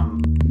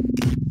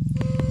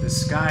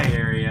sky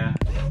area.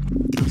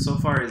 But so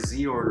far his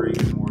Z ordering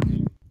isn't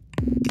working.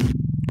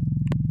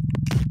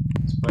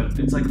 But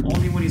it's like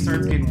only when he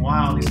starts getting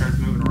wild he starts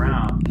moving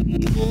around.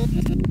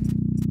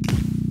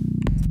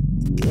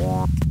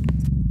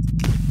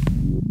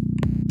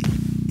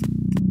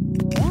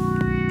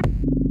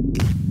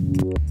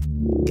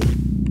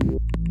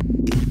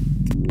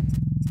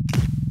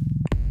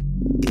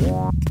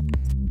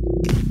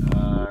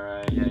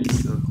 Alright, yeah, he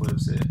still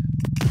clips it.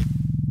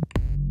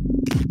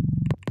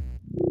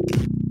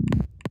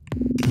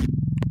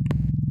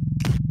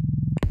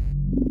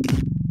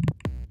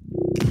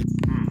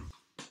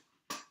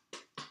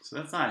 So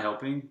that's not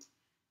helping.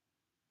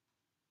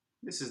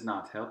 This is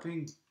not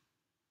helping.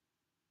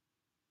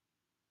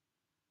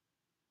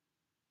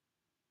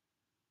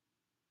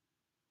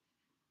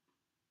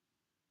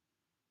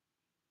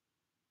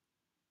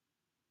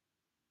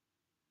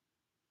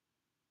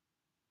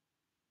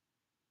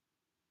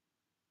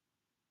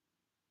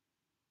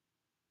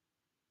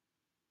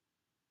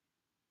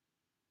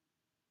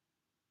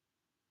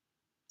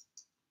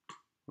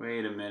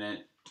 Wait a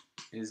minute.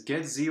 His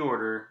get Z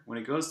order, when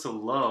it goes to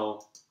low,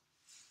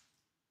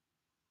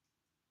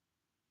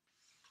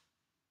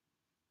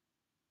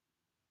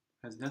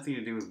 has nothing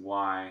to do with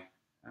Y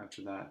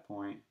after that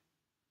point.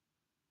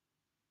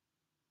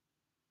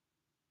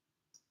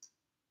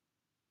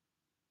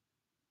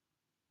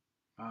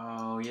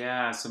 Oh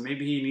yeah, so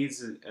maybe he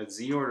needs a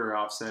Z order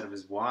offset of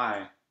his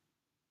Y.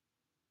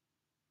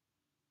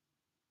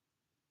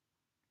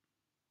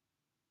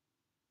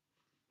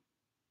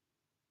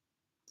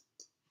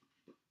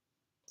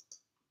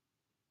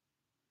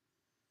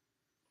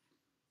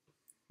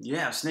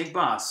 Yeah, Snake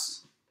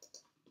Boss.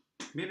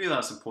 Maybe he'll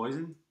have some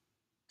poison.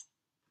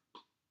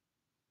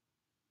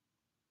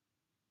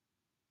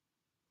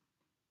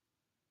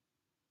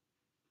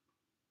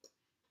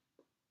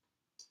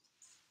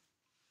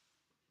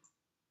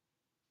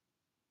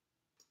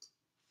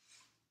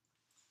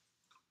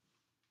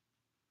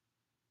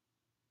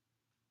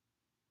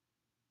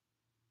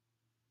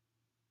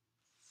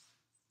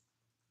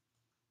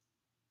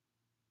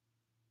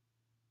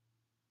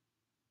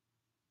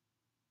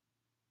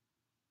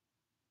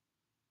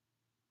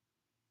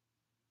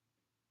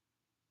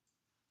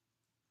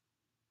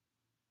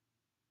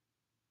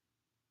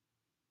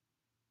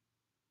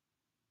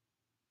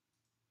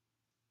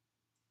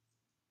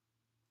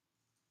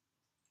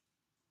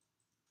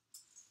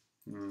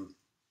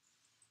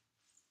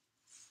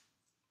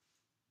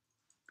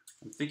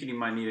 I'm thinking he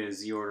might need a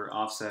Z order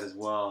offset as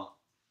well.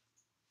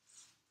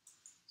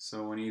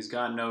 So when he's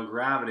got no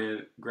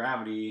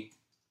gravity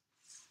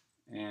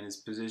and his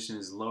position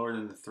is lower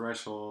than the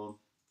threshold,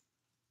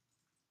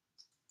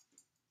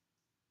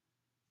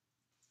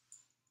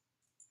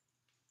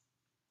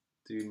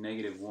 do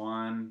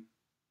 -1,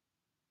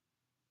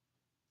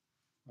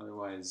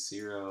 otherwise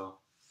 0.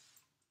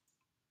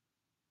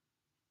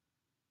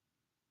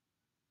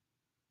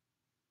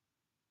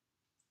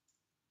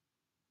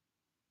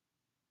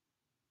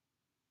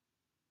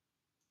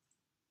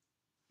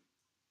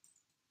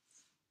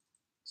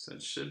 So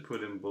it should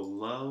put him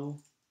below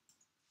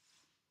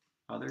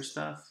other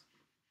stuff.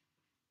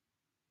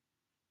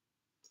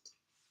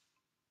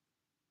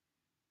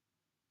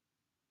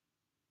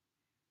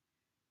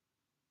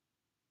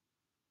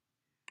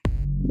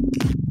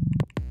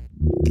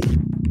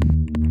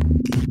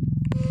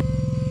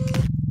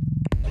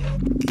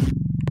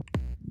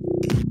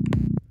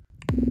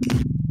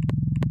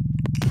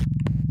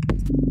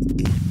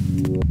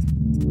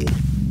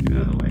 Get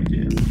out of the way,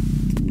 Jim.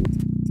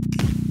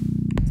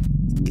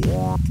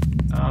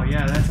 Oh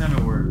yeah, that time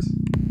it worked.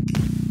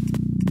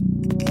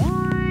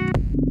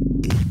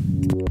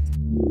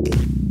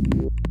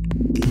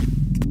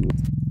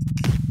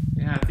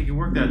 Yeah, I think it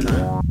worked that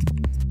time.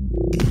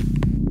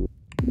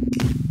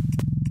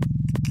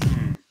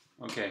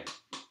 Okay.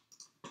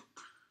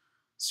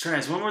 Let's try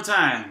this one more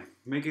time.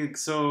 Make it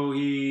so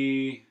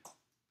he,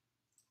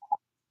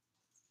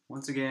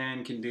 once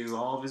again, can do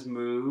all of his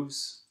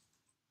moves.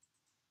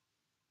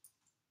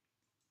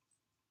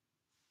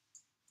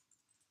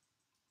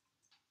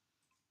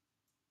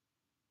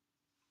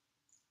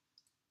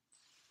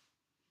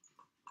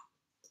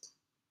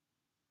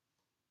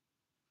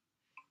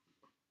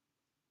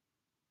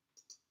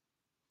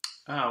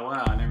 Oh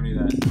wow, I never knew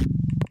that.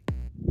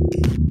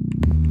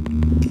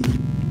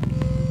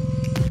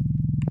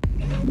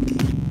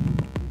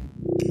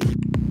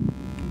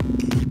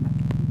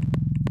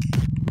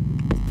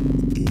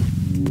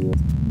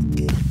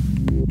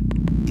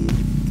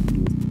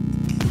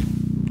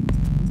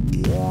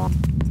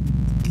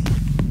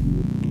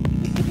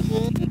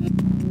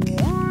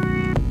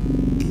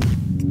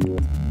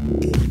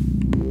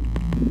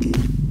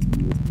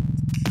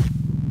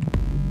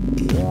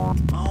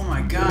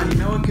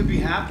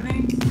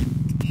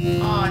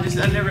 Oh, I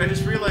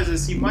just realized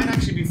this. He might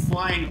actually be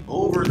flying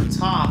over the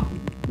top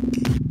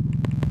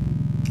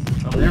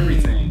of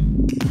everything.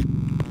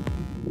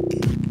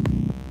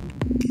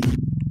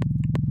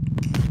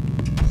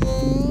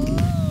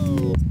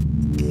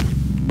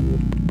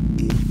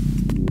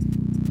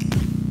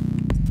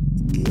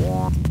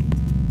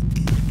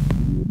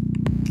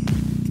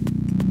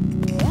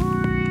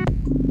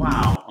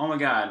 Wow. Oh my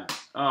god.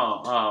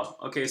 Oh.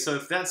 Okay, so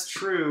if that's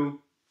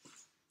true,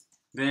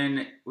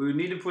 then we would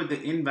need to put the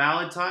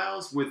invalid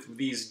tiles with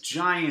these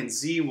giant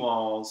Z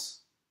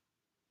walls.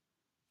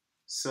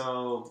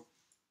 So,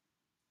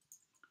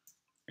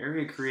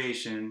 area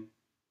creation,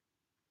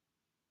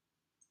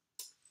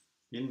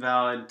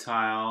 invalid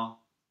tile.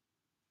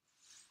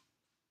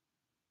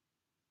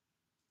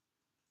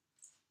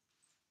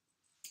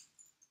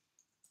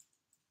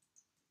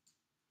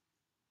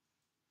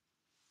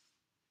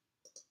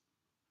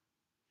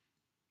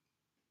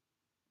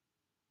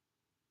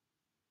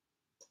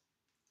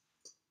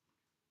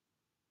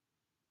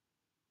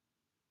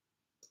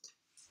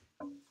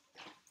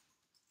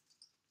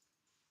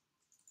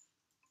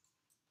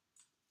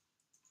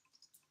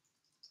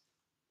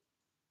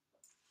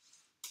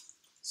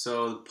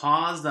 So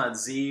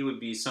pause.z would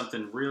be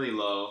something really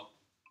low,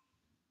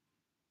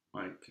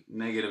 like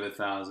negative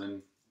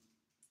 1,000.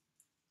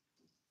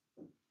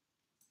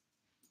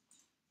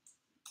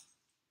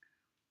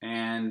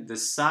 And the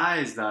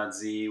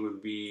size.z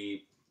would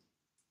be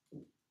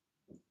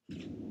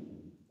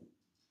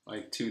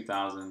like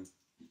 2,000.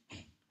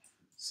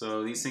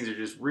 So these things are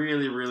just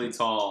really, really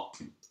tall.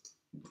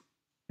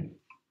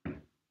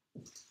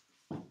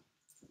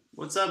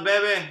 What's up,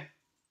 baby?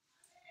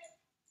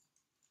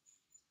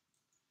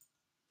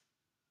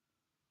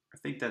 I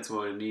think that's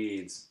what it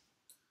needs.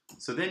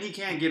 So then he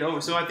can't get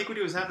over. So I think what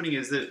was happening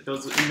is that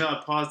those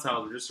invalid pause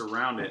tiles are just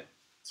around it.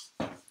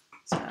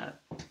 Sad.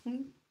 How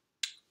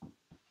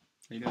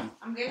you doing?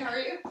 I'm good. How are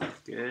you?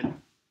 Good.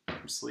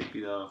 I'm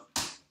sleepy though.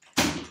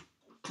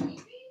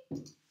 Sleepy?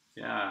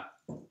 Yeah.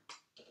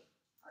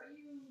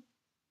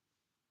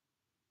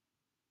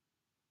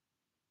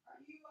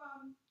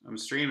 I'm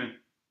streaming.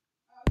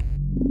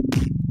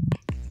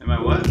 Am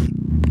I what?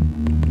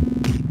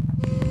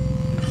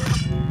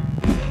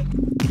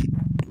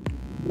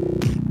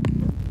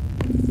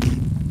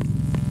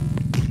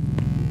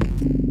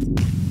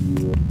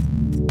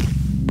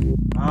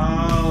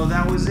 Oh,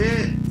 that was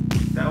it.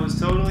 That was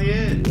totally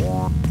it.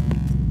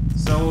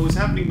 So what was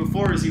happening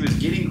before is he was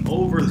getting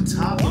over the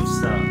top of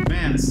stuff.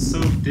 Man, this is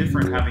so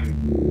different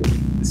having...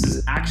 This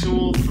is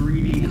actual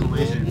 3D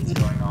collisions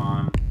going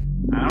on.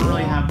 I don't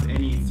really have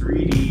any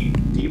 3D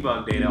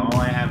debug data. All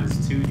I have is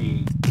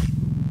 2D.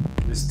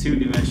 This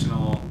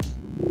two-dimensional,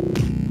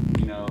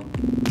 you know,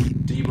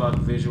 debug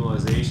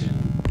visualization.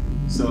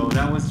 So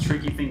that was a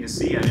tricky thing to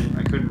see. I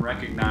couldn't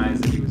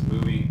recognize that he was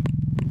moving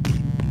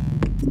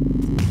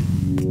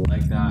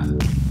like that.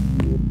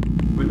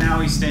 But now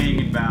he's staying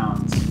in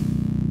bounds.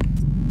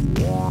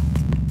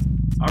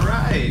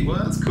 Alright, well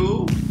that's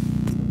cool.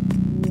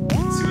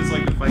 Let's see what it's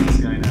like to fight this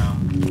guy now.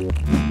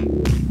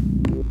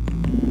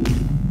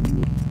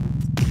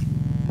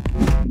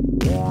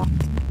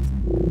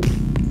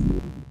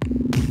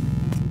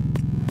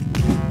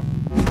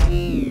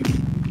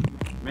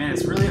 Man,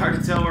 it's really hard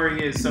to tell where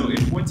he is. So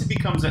once it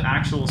becomes an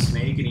actual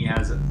snake and he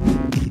has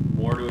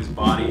more to his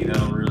body,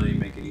 that'll really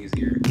make it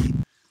easier.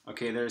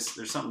 Okay, there's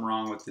something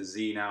wrong with the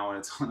Z now when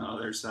it's on the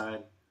other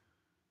side.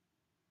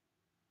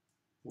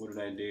 What did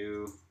I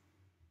do?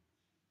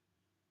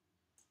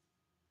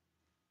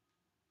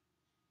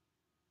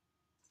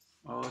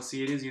 Oh,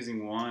 see, it is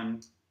using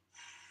one.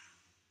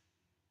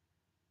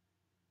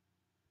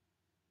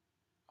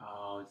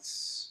 Oh,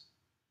 it's...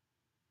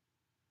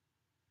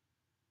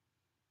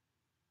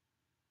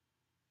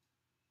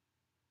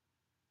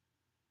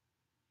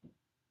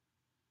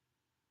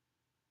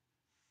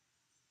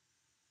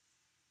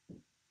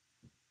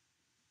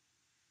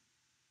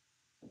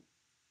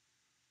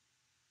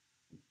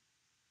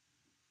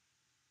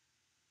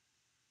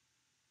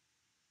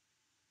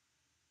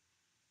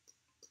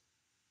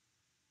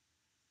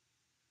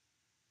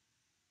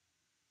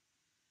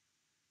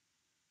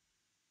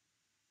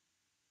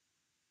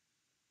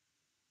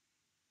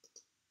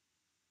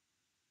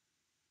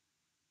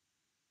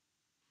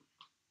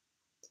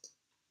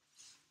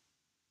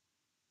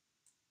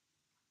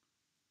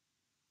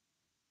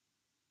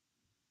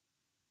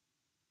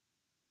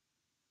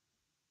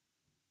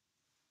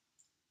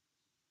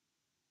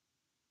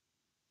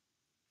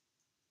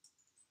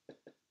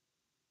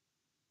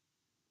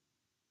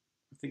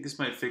 I think this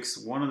might fix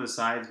one of the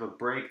sides, but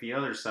break the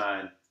other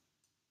side.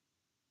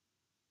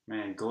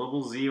 Man,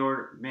 global Z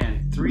order.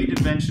 Man,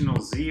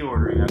 three-dimensional Z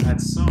ordering. I've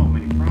had so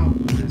many problems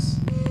with this.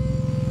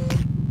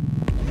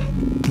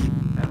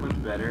 That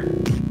looked better.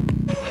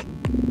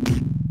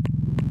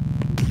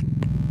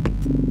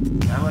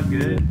 That looked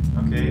good.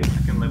 Okay,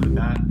 I can live with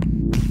that.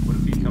 What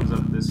if he comes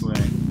up this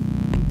way?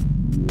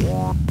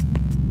 Oh,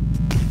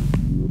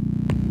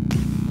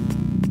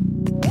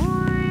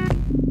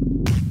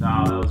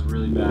 that was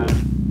really bad.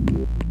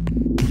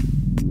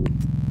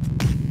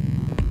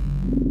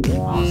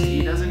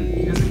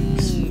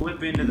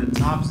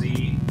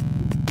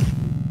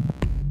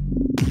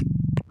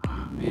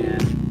 man.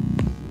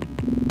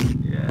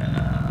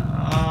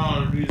 Yeah.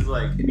 Oh, it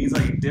needs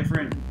like a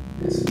different.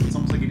 It's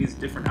almost like it needs a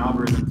different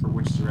algorithm for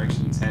which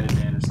direction he's headed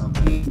in or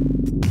something.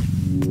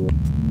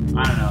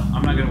 I don't know.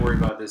 I'm not gonna worry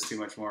about this too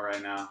much more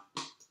right now.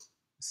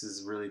 This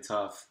is really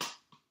tough.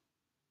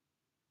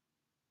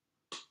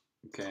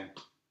 Okay.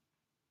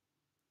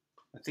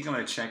 I think I'm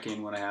gonna check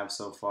in what I have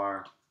so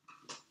far.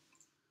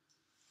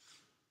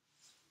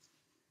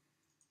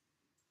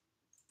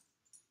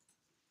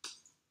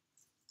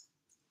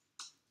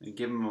 And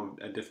give him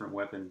a different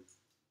weapon.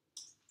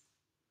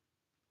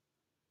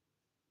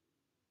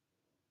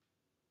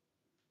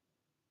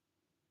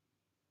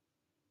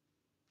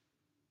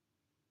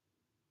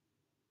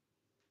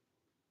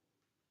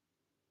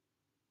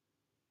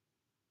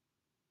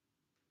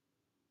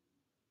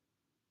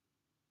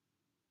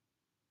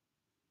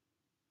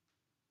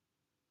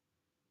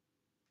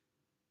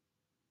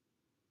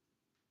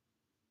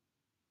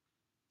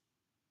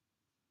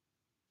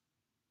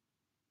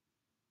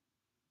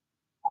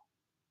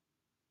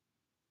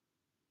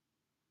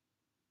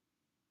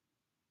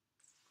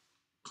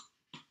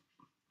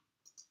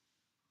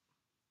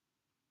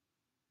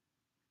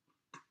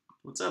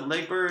 What's up,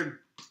 Lakebird?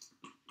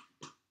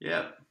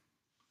 Yep.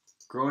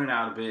 Growing it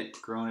out a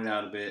bit. Growing it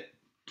out a bit.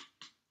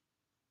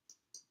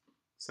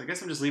 So I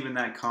guess I'm just leaving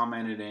that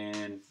commented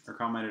in or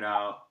commented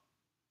out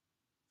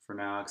for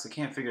now because I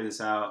can't figure this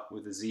out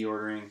with the Z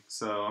ordering.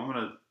 So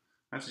I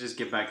have to just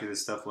get back to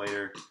this stuff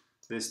later.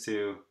 This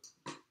too.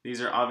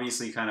 These are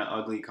obviously kind of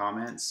ugly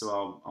comments,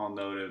 so I'll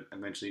know to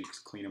eventually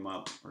clean them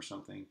up or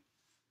something.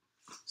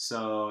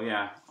 So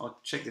yeah, I'll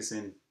check this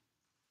in.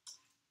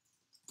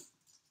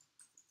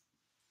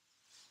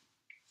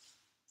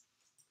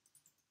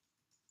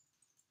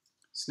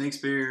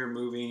 Snakespeare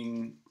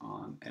moving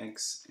on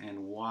X and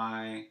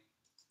Y,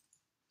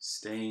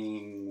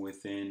 staying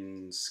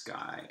within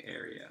sky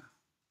area.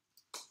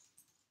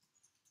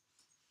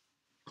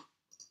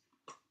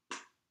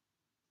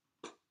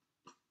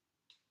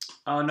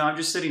 Oh no, I'm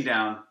just sitting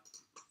down.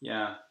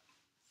 Yeah.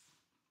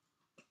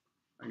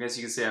 I guess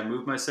you could say I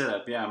moved my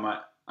setup.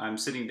 Yeah, I'm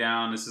sitting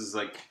down. This is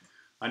like,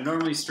 I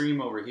normally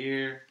stream over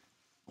here.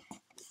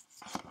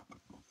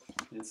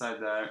 Inside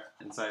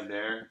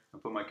there. I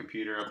put my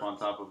computer up on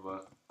top of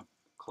a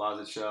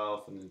closet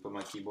shelf and then put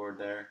my keyboard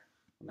there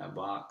in that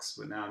box.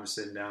 But now I'm just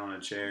sitting down on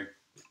a chair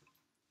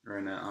or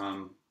in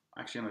a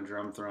actually on a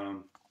drum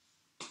throne.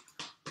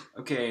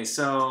 Okay,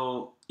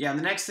 so yeah,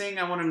 the next thing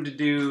I want him to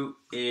do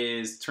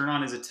is turn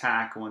on his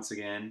attack once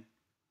again.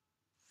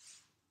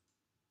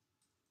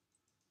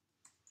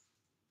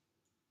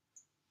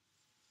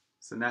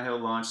 So now he'll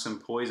launch some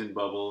poison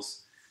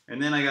bubbles,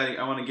 and then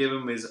I want to give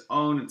him his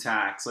own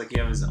attacks, like he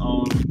have his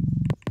own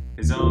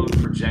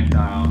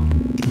projectile.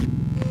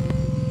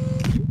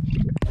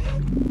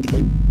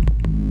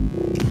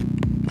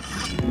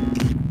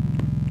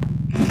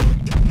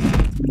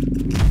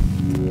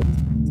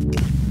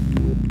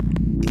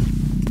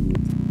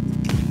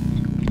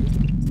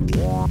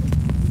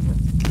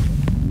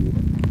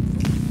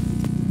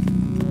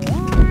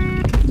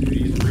 Dude,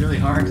 he's really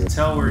hard to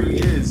tell where he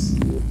is.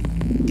 He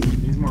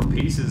needs more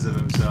pieces of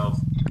himself.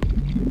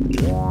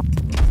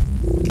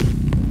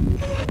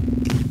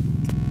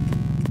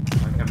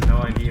 I have no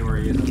idea where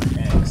he is on the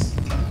X.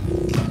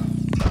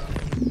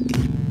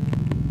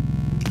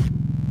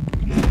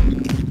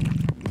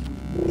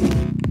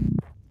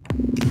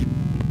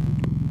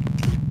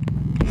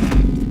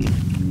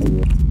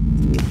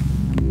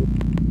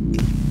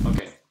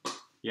 Okay.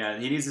 Yeah,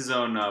 he needs his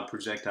own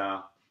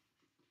projectile.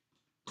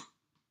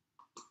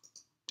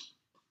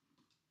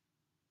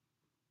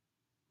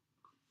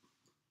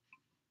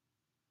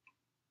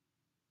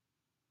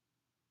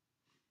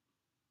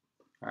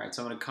 Alright,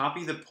 so I'm going to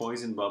copy the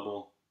poison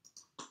bubble.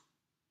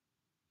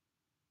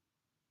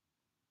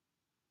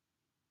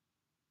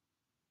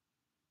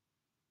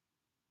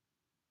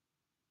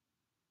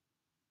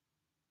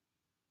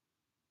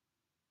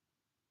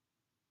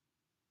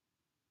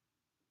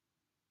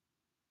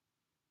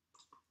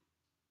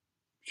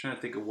 I'm trying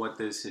to think of what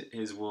his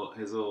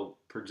little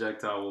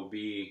projectile will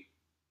be.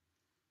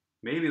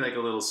 Maybe like a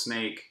little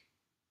snake.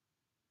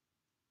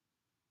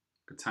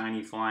 A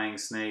tiny flying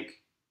snake.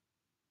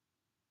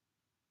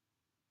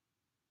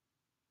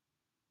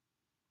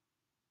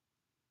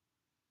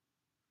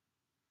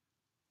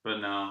 But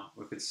no,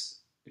 if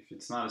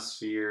it's not a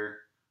sphere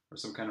or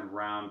some kind of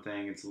round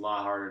thing, it's a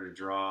lot harder to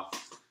draw.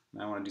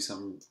 And I want to do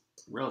something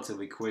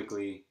relatively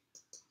quickly.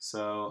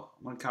 So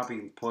I'm going to copy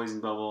the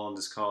poison bubble and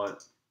just call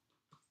it,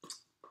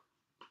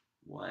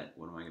 what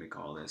am I going to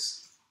call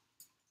this?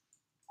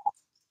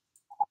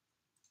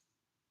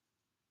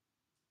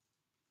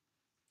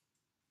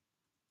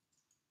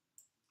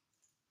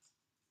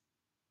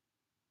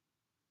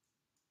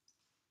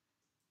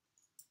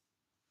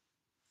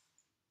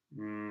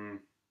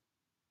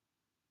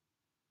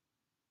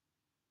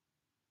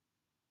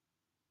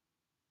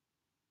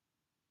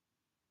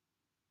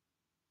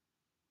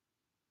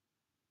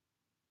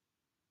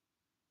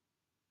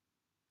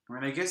 I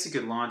mean, I guess you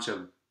could launch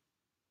a...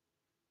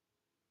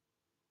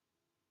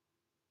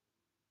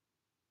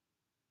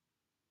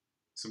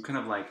 some kind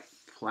of like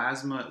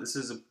plasma. This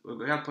is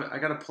I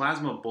got a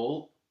plasma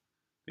bolt,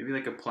 maybe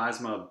like a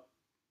plasma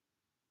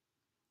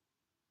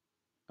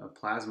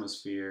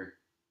sphere.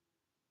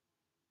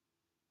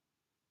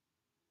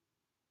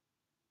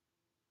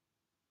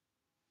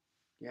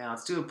 Yeah,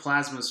 let's do a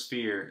plasma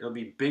sphere. It'll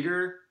be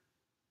bigger.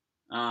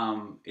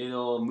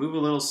 It'll move a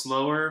little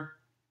slower,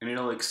 and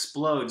it'll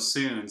explode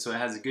soon. So it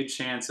has a good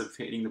chance of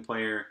hitting the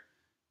player,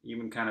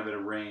 even kind of at a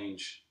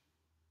range.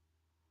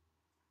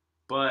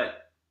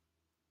 But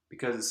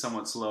because it's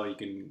somewhat slow, you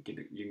can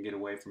get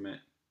away from it.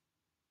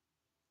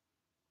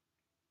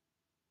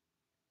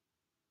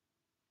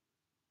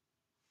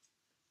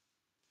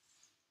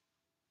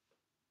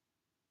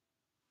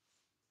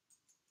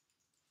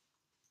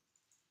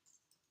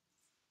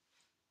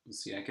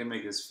 Let's see, I can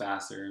make this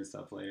faster and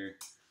stuff later.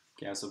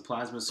 Okay, so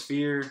plasma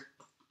sphere.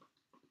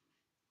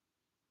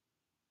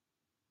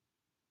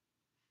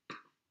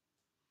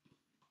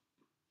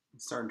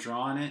 Start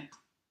drawing it.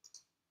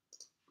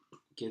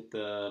 Get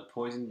the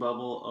poison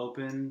bubble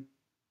open.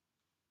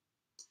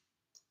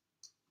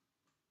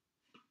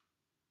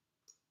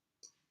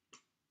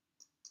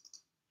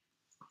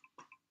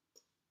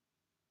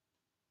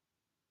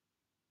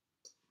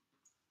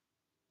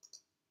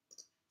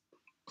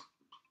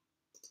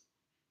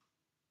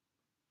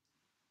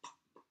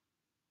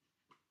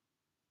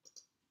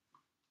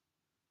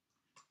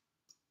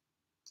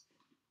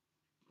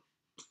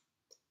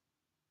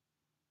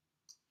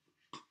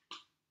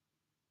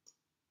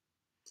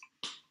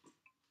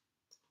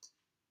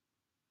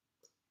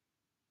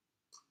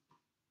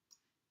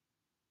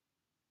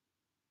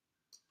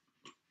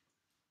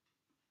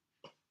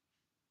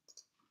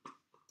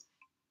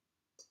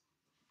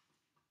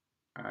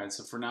 All right,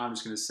 so for now, I'm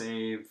just going to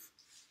save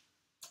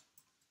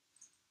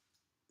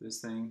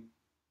this thing.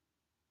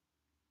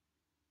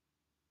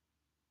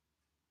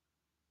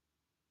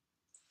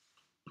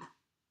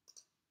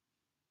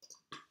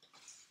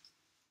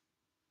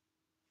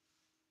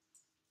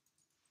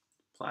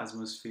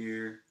 Plasma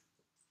sphere.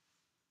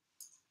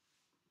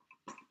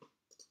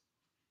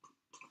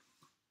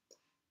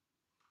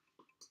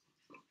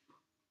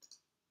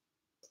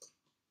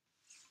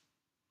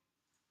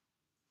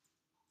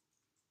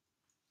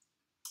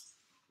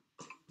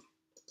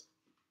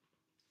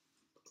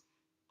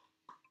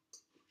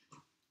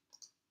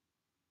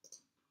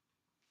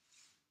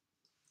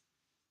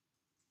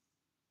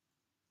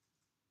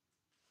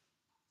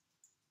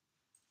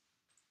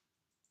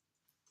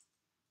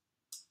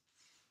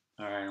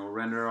 All right, we'll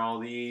render all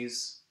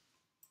these.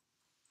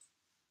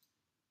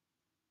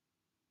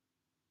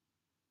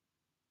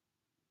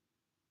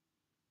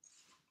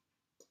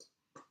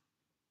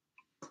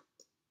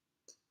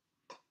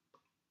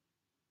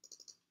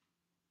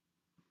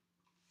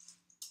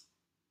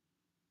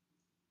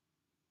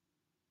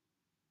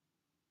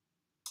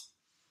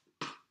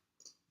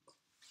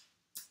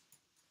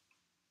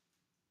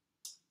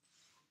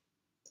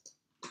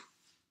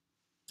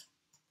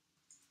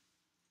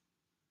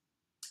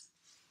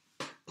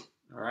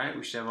 All right,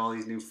 we should have all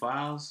these new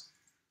files.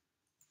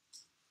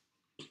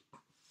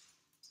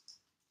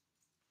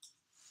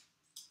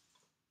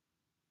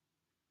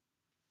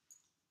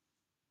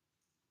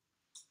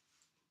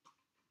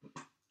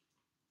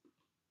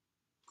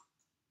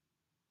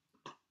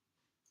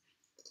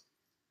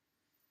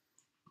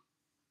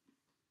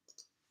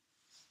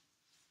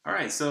 All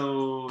right,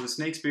 so the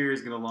Snakespeare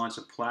is going to launch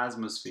a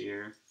plasma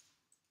sphere.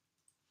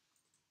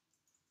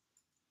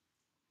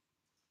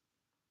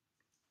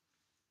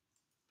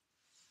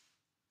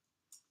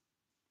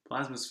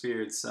 Plasma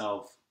sphere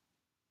itself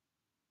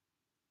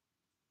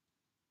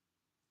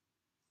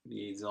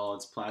needs all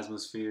its plasma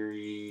sphere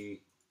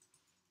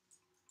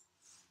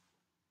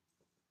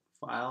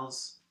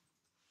files.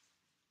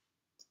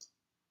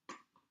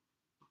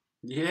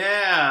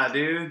 Yeah,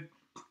 dude.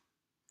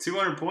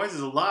 200 points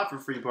is a lot for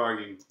free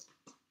parking.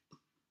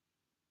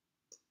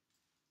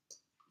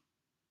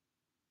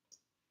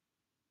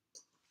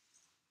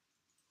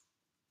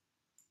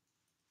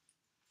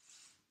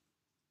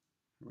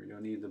 We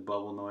don't need the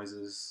bubble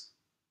noises.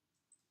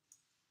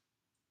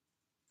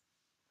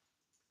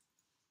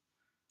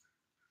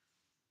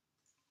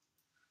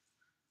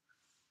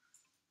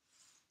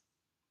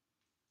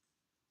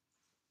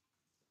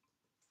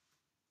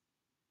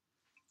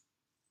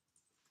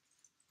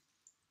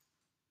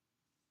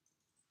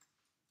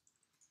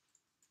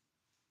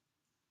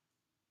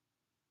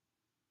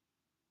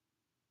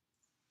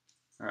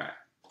 All right.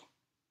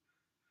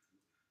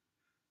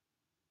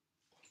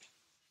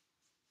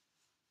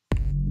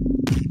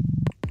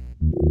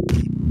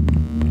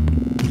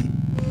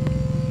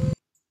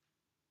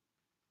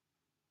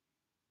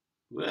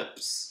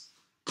 Whoops.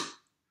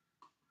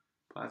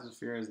 Plasma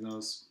sphere has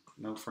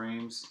no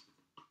frames.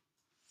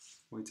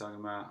 What are you talking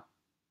about?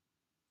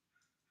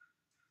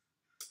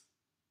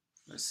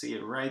 I see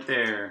it right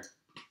there.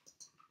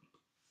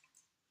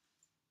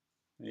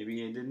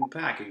 Maybe it didn't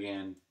pack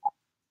again.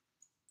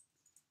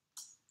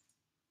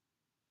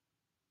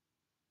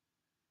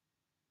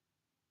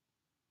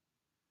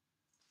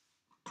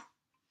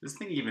 Is this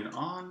thing even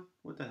on?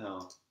 What the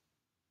hell?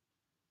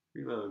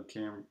 Reload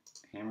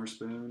hammer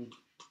spoon.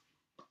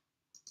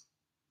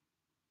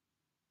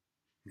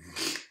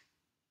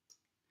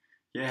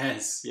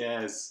 Yes,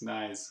 yes,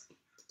 nice.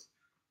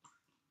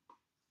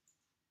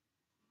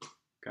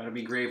 Gotta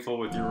be grateful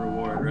with your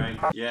reward, right?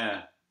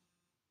 Yeah.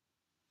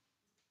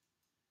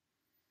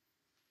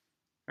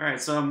 Alright,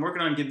 so I'm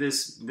working on getting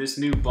this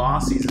new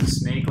boss. He's a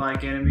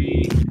snake-like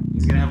enemy.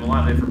 He's gonna have a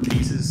lot of different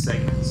pieces,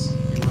 segments,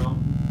 if you will.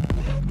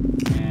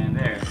 And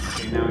there.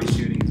 Okay, now he's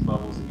shooting his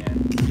bubbles again.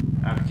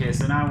 Okay,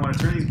 so now I want to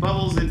turn these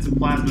bubbles into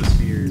plasma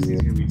spheres. These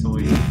are gonna be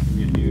totally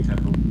a new type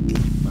of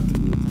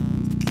weapon.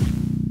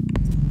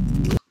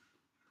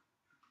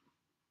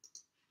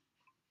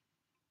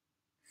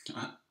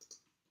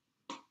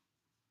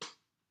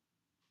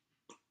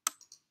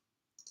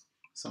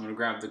 So I'm gonna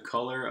grab the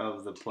color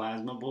of the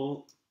plasma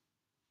bolt.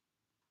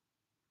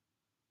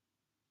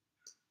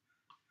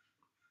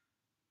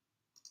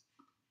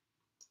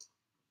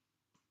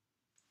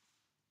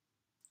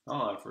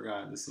 Oh, I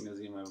forgot. This thing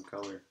doesn't even have a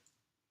color.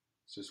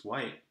 It's just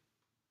white.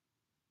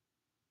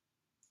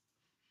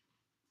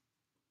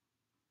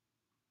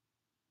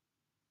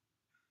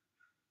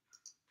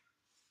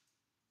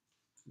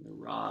 And the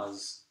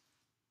Raz.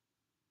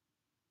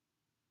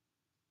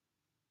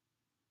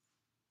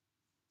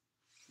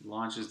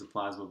 Launches the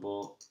plasma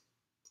bolt.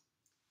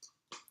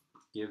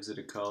 Gives it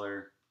a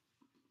color.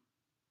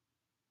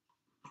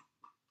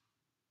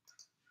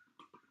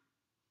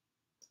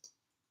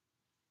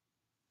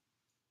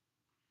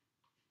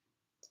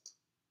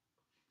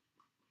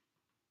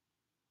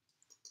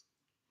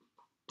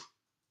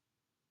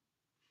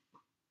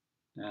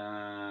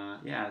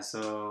 Yeah,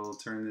 so we'll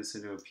turn this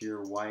into a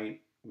pure white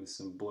with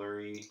some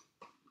blurry.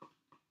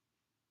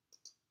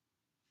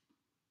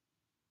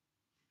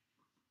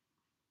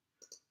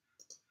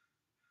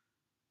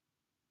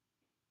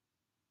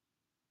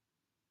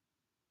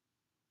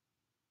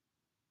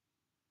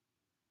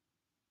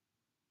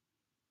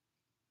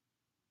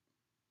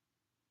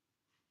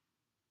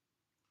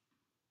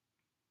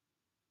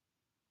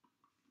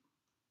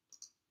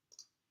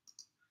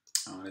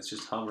 Oh, and it's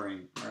just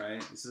hovering.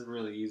 Alright, this is a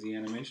really easy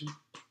animation.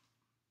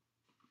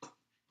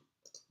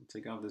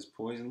 Take off this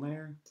poison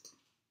layer.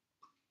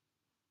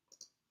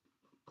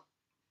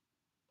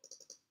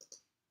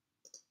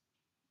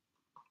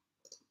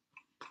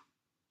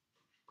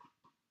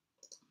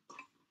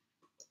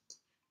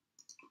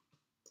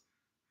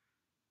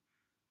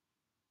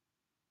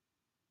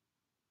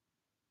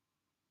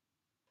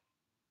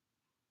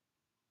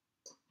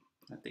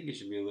 I think it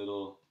should be a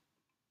little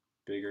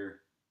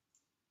bigger.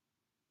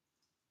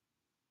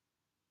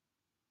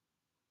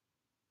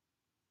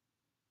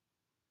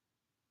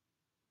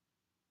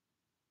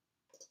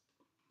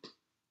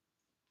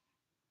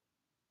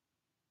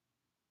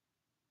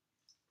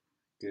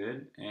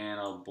 Good, and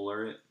I'll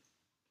blur it.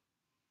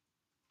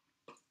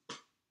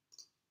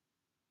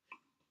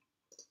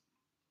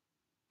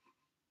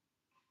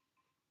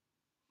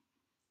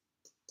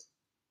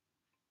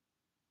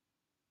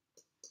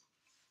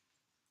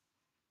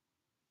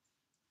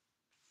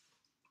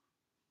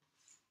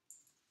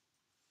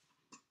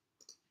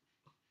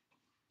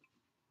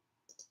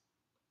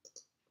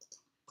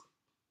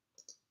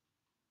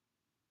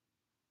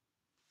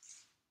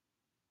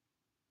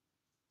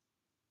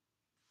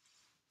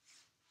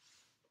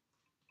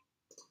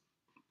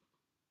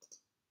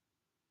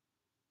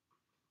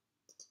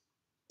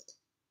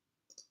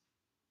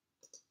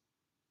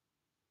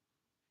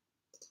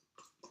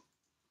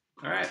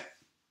 Alright.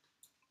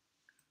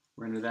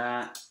 Render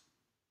that.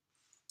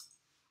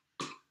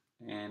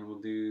 And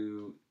we'll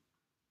do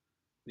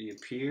the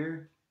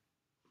appear.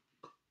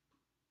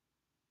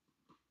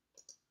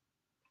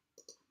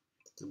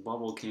 The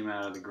bubble came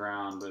out of the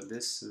ground, but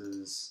this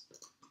is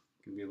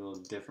gonna be a little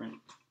different.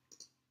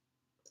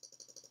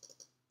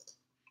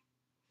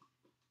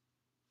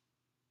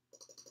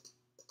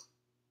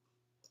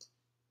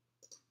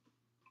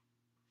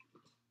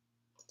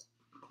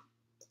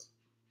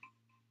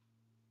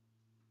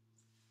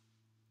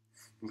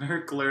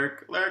 Lurk,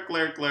 lurk, lurk,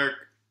 lurk, lurk.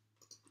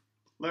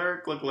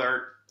 Lurk, lurk,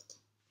 lurk.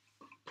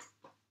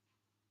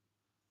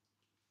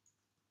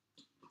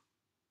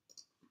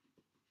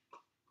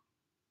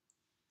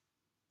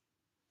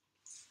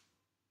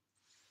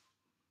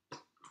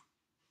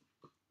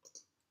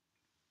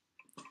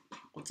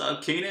 What's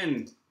up,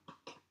 Kanan?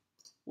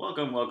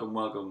 Welcome, welcome,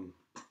 welcome.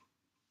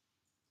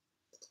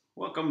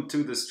 Welcome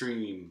to the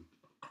stream.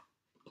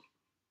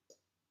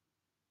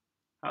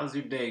 How's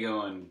your day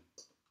going?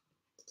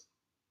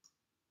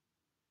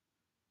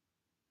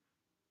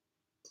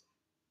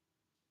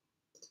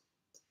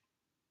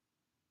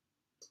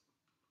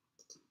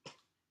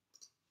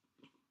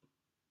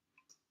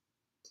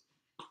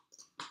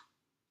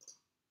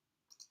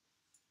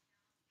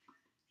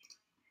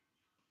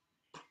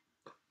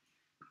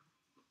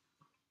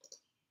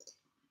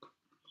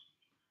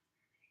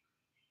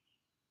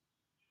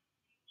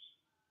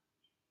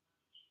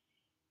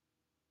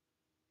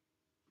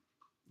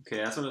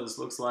 Okay, that's what this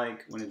looks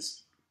like when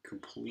it's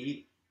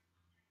complete.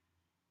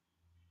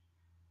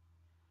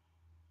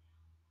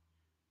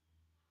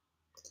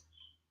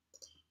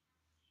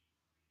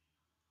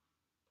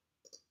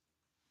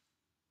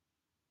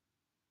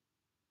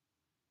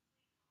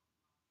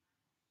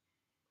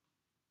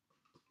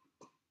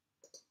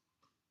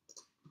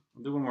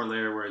 I'll do one more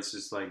layer where it's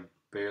just like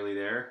barely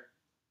there.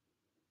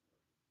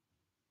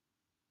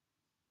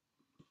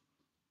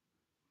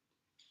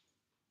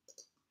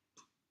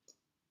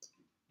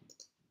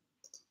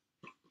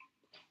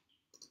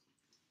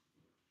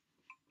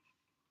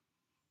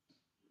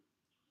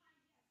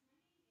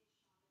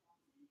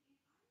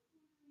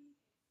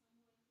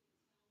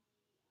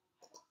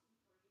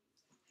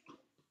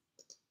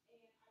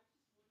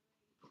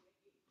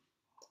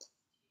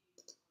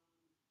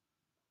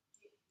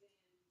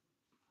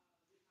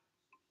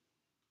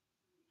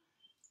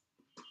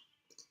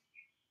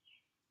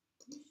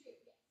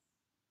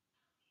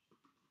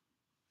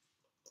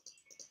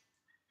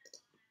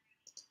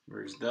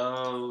 Where's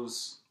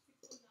those?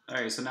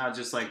 Alright, so now it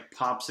just like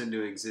pops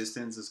into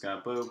existence. It's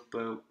got boop,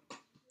 boop.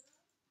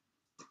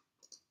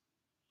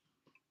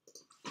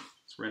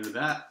 Let's render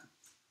that.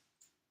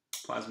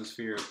 Plasma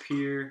sphere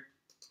appear.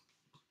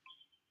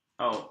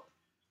 Oh,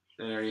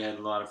 they already had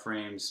a lot of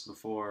frames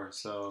before,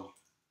 so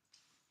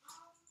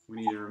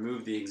we need to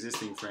remove the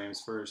existing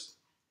frames first.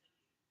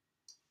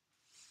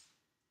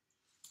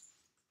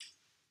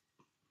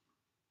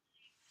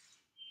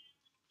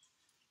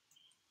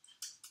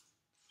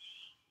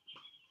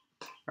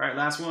 All right,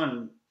 last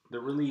one, the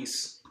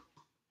release.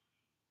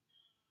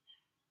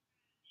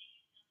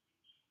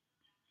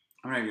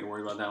 I'm not even gonna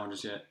worry about that one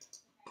just yet.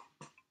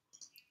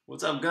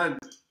 What's up, Gug?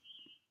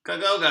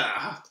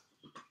 Gagoga!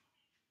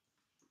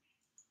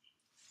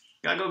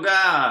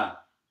 Gagoga!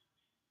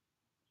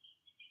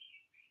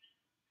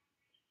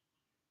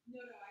 No,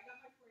 I got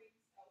my frames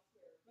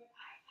elsewhere, but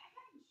I have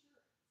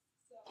insurance,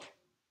 so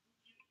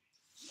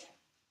yeah.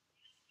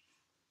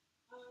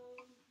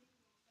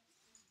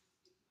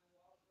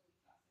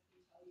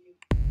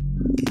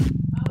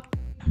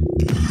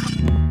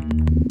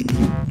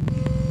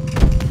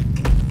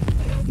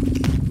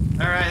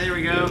 All right, there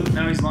we go.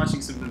 Now he's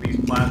launching some of these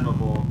plasma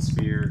bolt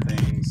sphere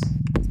things.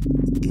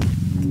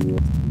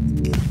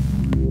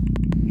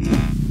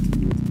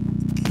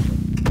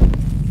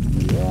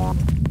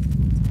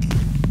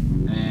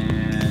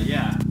 And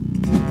yeah.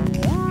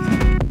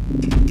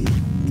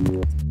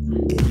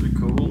 Pretty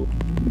cool.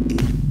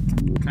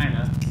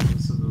 Kinda.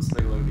 Let's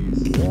take a look at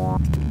these.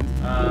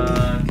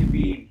 Could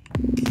be,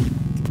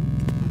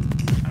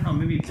 I don't know,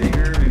 maybe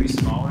bigger, maybe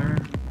smaller.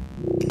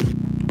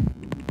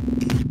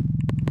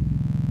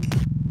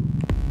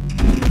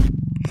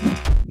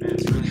 Man,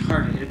 it's really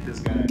hard to hit this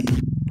guy.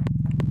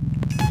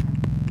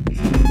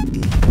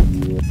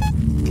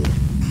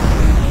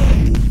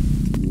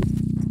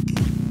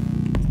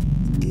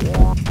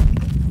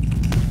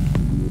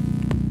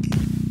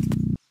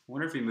 I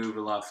wonder if he moved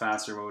a lot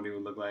faster, what would he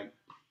look like?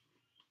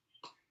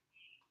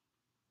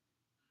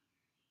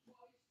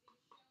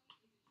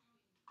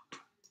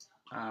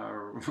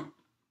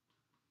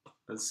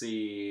 Let's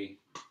see.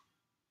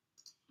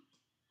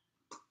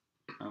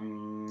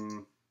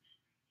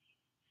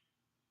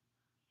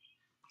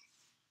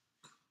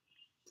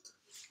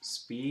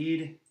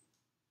 Speed.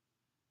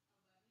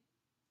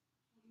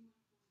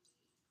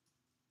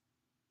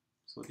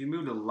 So if you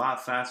moved a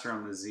lot faster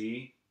on the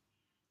Z,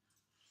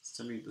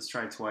 let's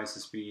try twice the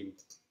speed.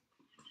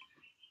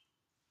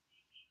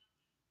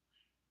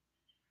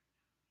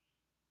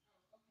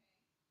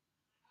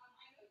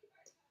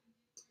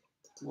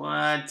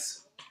 What?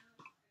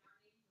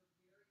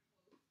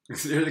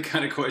 They're the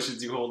kind of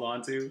questions you hold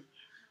on to.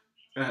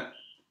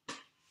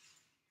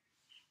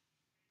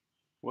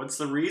 What's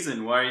the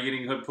reason? Why are you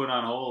getting put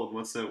on hold?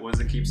 What does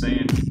it keep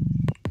saying?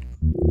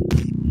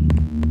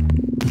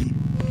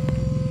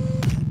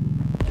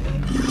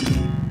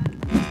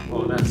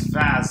 Oh, that's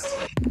fast.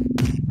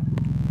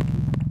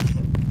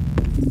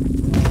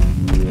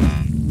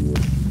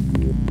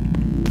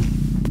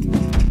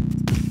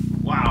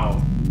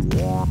 Wow.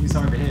 He's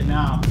hard to hit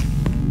now.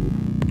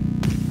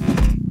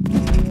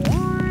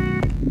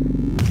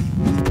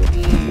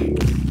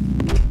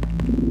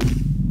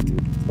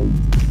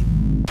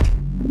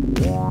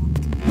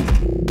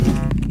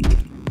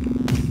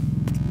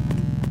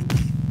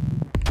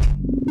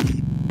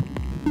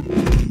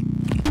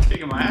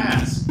 Kicking my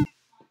ass.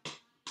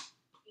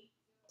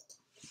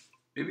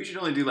 Maybe you should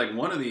only do like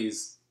one of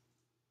these.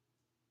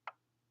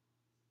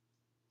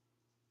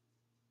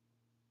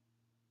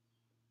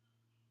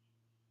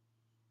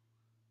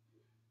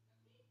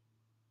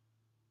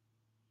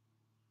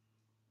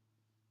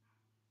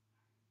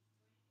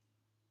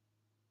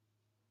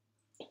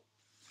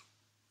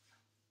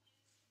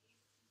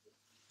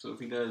 So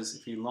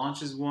if he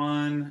launches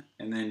one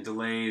and then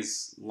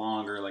delays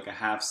longer, like a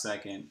half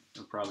second,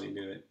 he'll probably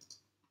do it.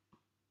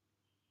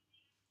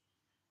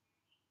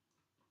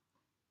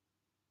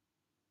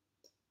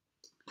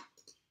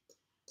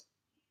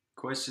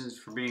 Questions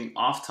for being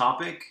off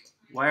topic?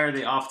 Why are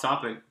they off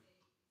topic?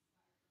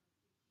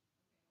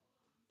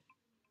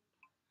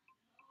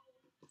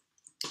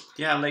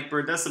 Yeah,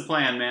 Lakebird, that's the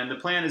plan, man. The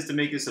plan is to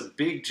make this a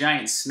big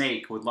giant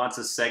snake with lots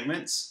of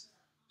segments.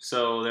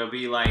 So there'll be,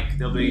 you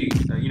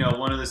know,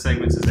 one of the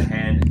segments is a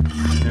head,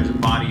 and there's a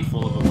body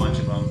full of a bunch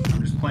of them.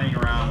 I'm just playing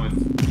around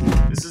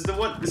with, this is the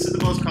this is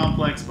the most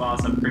complex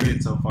boss I've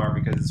created so far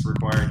because it's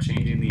required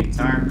changing the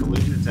entire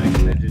collision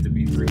detection engine to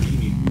be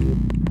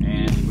 3D,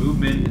 and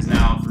movement is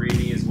now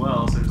 3D as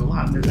well. So there's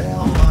a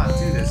hell of a lot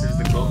to this. There's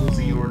the global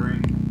Z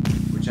ordering,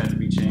 which had to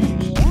be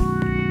changed.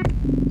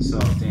 So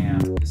damn,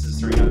 this is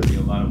turning out to be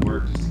a lot of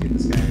work just to get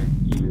this guy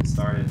even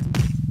started.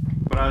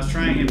 But I was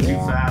trying him too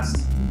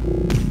fast,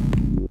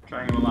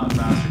 trying him a lot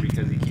faster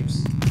because he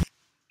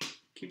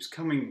keeps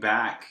coming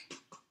back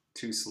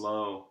too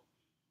slow.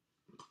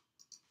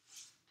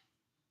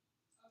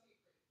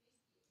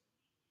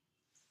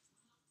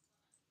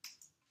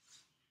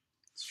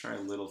 Let's try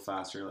a little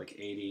faster, like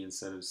 80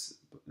 instead of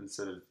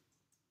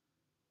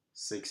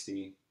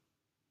 60.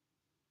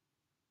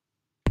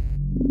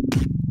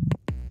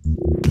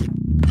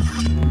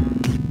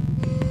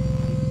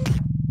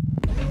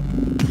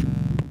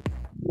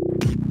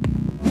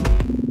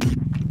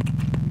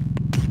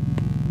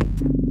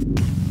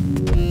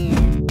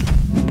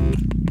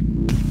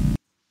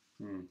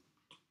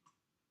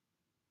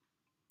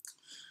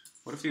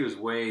 What if he was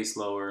way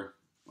slower,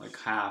 like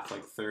half,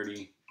 like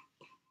 30?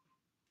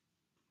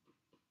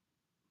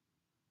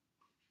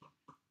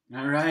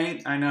 All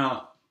right, I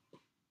know.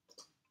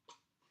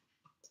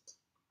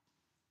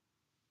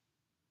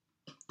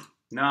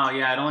 No,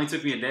 yeah, it only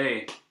took me a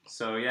day.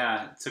 So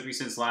yeah, it took me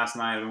since last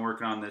night. I've been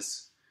working on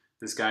this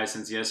guy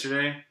since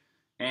yesterday,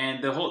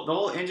 and the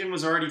whole engine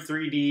was already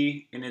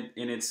 3D in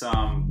its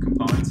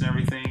components and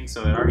everything.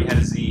 So it already had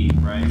a Z,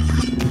 right?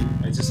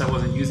 It's just I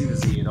wasn't using the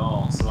Z at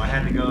all. So I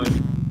had to go.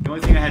 The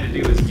only thing I had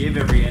to do was give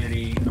every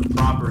entity a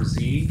proper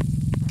Z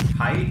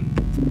height.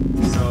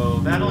 So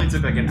that only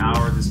took like an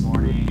hour this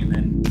morning, and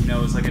then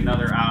it was like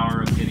another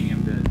hour of getting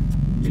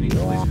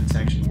collision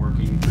detection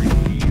working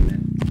 3D, and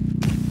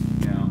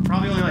then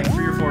probably only like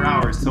 3 or 4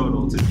 hours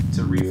total to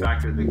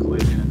refactor the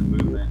collision and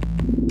the movement.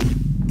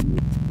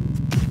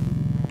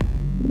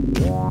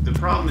 The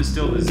problem is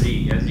still the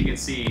Z. As you can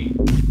see,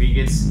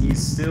 he's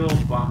still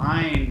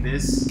behind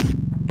this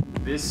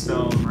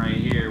stone right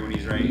here when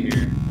he's right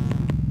here.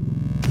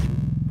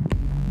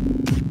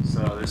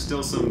 So there's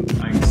still some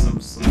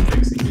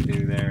fixing to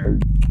do there.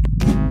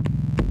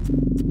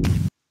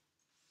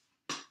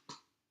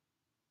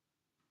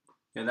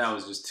 Yeah, that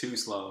was just too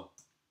slow.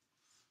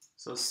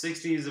 So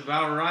 60 is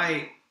about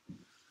right.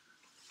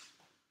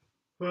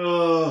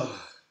 Oh.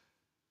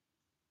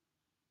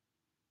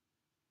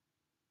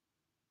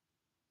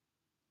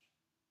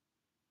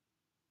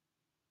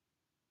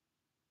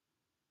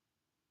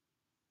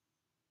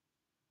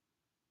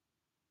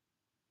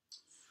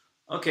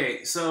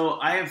 Okay, so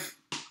I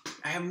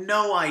have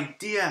no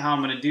idea how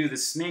I'm gonna do the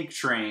snake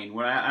train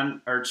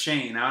or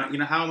chain. How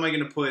am I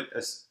gonna put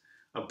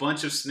a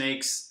bunch of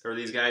snakes or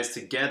these guys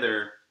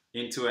together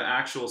into an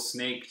actual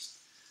snake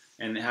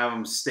and have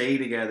them stay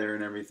together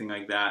and everything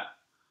like that?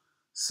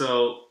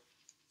 So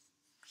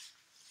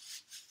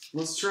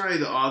let's try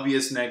the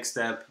obvious next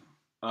step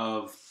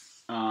of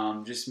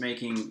just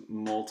making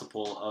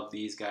multiple of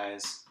these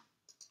guys.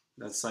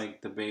 That's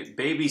like the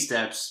baby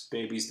steps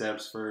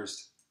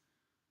first.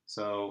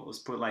 So let's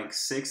put like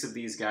 6 of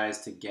these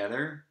guys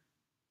together.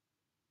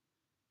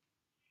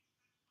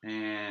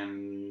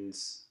 And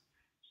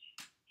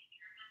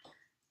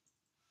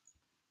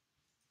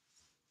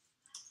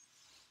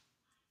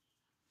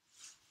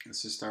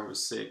let's just start with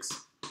 6.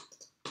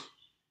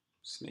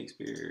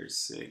 Snakespeare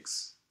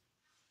 6.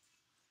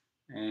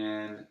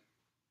 And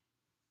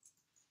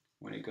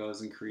when it goes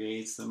and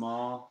creates them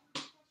all,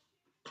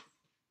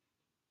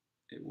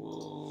 it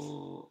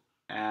will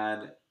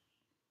add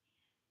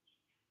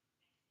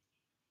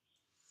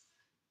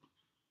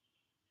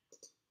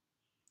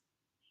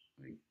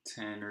like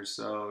 10 or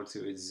so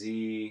to a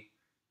Z.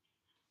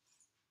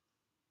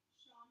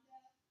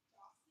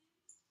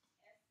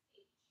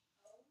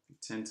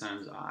 10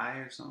 times I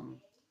or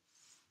something.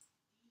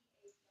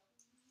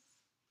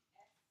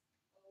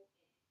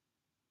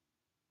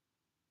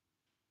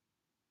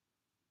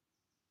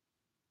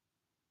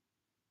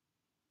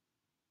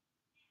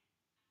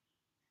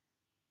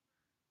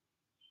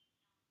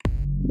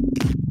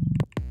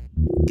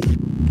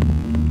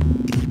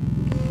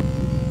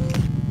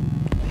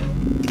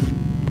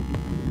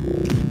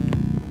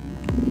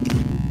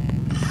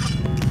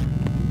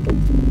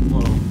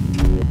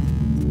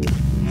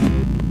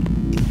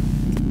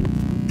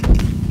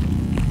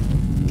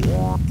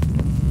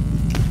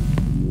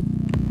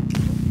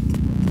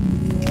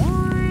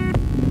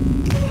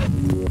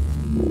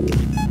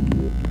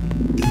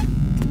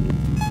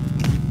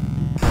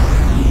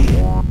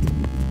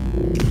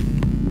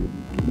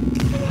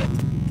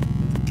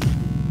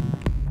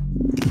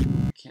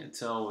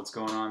 Tell what's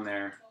going on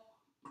there.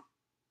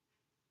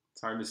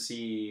 It's hard to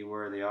see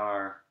where they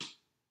are.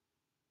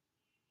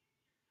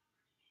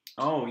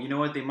 Oh, you know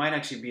what? They might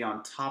actually be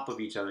on top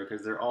of each other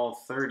because they're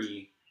all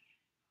 30.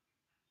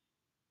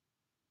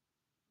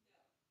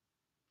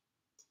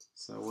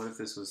 So what if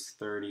this was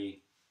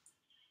 30?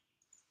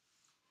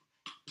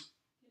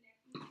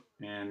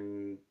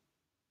 And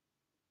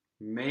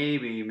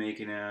maybe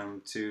making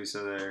them 2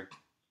 so they're...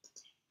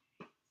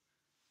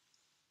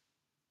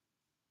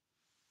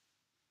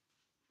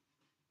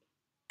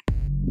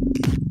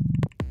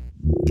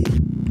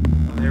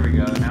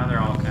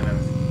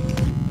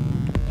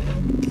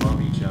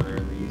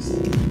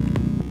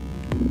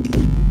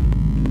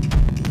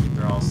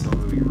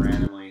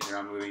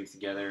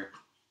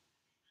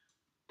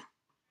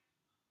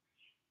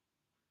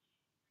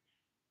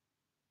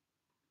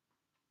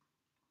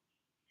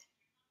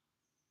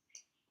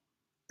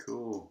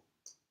 Cool.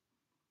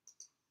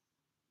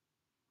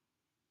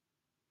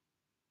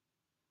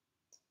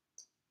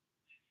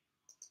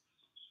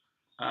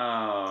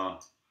 Oh.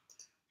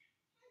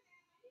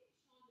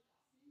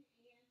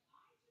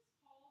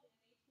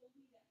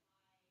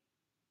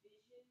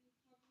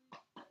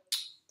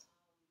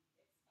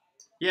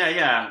 Yeah,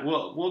 yeah.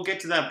 We'll get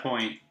to that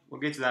point.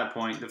 We'll get to that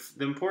point.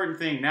 The important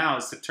thing now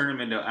is to turn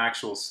him into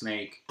actual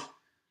Snake,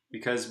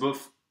 because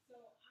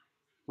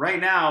right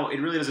now it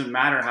really doesn't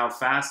matter how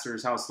fast or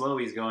how slow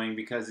he's going,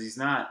 because he's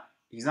not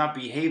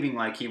behaving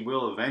like he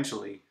will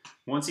eventually.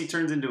 Once he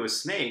turns into a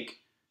snake,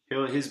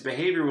 his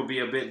behavior will be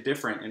a bit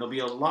different. It'll be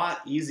a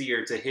lot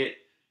easier to hit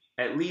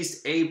at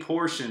least a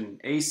portion,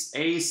 a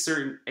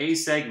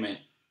segment.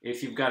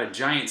 If you've got a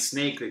giant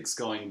snake that's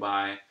going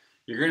by,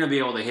 you're going to be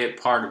able to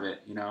hit part of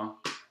it, you know?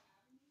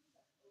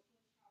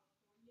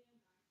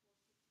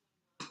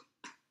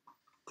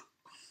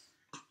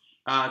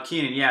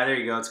 Keenan, yeah, there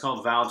you go. It's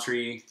called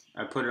Valtree.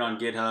 I put it on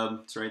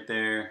GitHub. It's right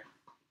there.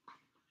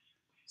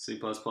 C++.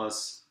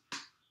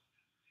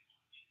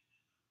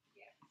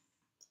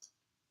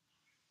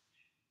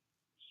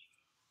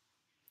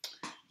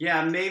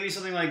 Yeah, maybe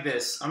something like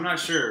this. I'm not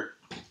sure.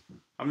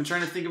 I'm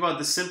trying to think about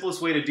the simplest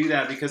way to do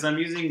that, because I'm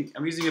using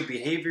a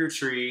behavior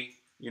tree,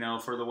 you know,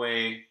 for the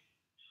way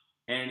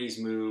entities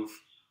move.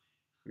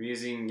 I'm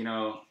using, you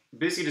know,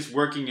 basically just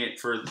working it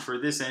for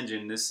this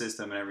engine, this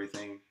system, and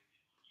everything.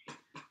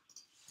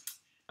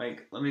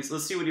 Like,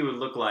 let's see what he would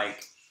look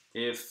like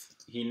if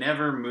he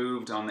never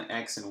moved on the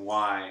X and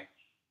Y.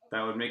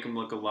 That would make him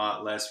look a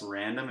lot less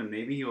random, and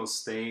maybe he will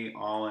stay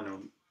all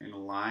in a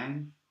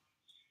line.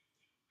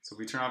 So if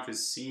we turn off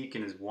his seek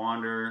and his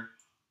wander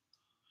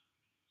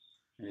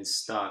and his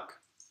stuck.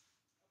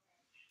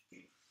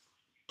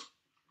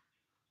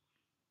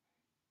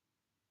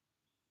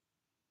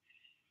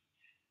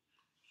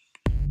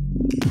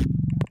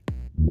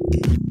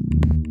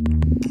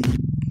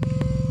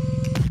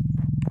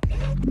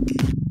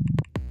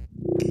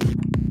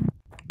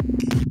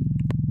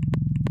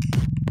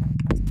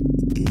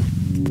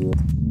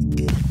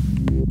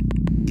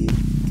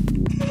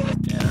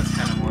 Yeah, that's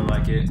kind of more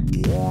like it.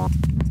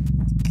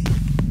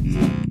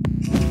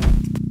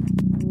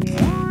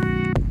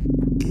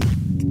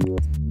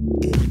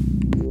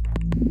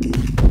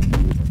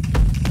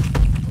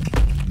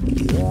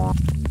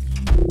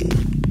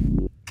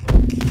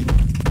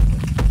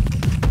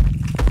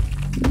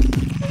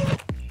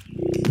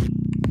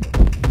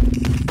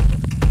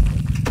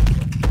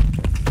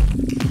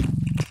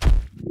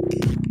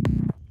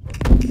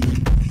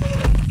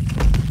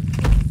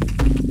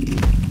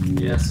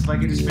 Yes, if I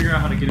could just figure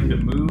out how to get him to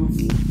move.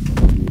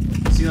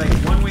 See, like,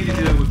 one way to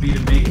do it would be to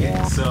make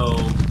it so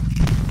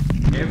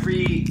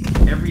every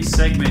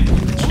segment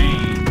in the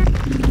chain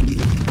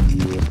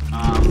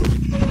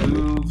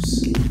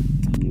moves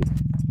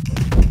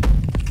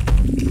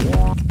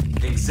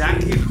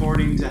exactly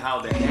according to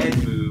how the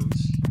head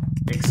moves,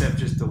 except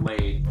just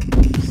delayed.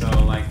 So,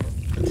 like,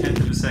 a tenth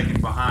of a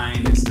second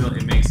behind,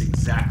 it makes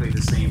exactly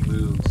the same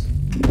moves.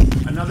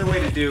 Another way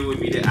to do it would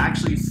be to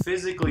actually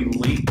physically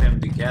link them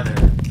together,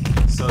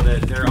 so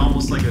that they're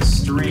almost like a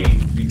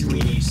string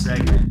between each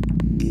segment.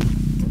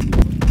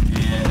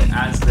 And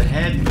as the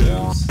head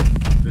moves,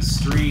 the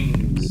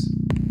strings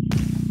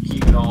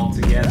keep it all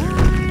together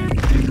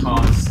and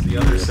cause the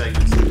other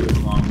segments to move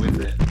along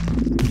with it.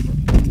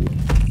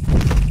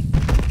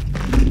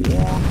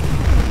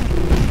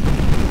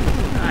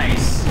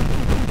 Nice.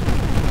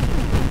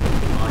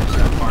 Oh, I just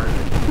got part of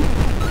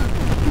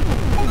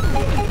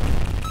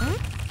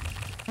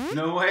it.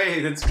 No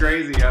way, that's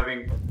crazy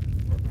having...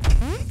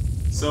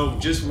 So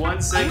just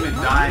one segment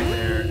died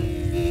there,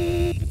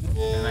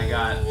 and I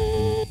got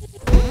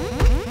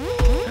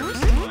every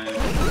single one.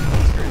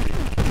 That's crazy.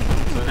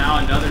 So now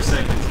another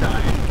segment's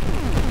dying.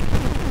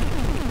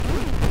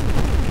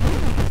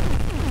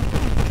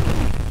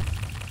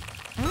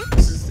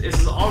 This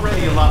is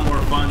already a lot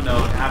more fun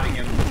though, having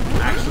him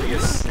actually a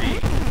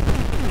snake.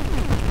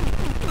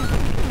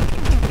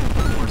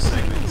 More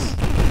segments,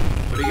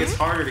 but it gets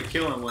harder to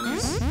kill him when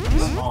he's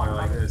smaller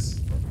like this.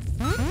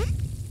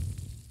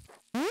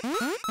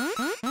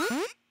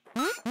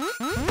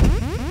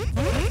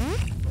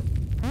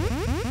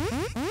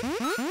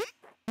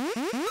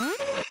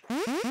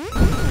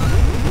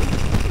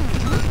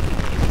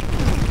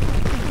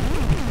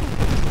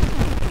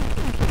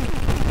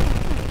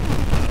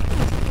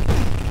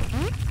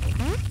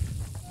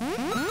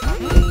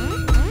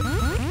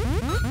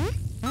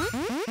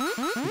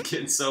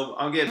 So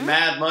I'm getting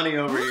mad money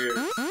over here.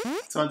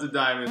 Tons of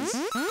diamonds.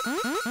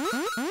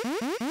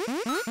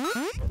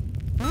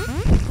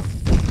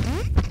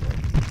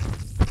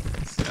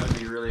 That would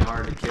be really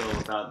hard to kill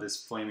without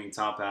this flaming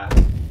top hat.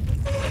 There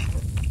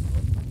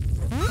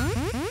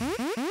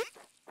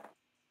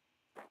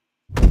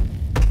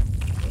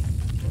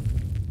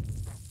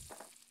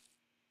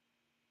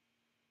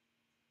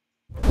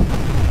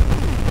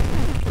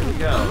we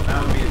go.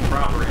 That would be a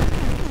proper ending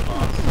of this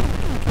boss.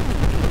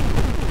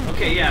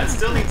 Okay, yeah, it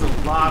still needs a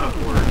lot of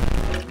work.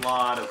 A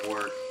lot of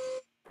work.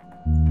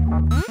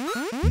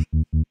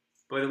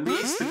 But at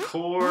least the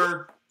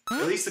core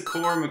at least the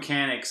core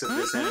mechanics of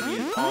this enemy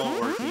is all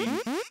working.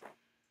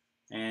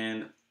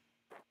 And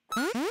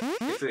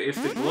if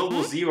the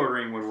global Z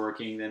ordering were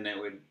working, then it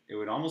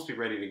would almost be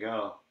ready to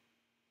go.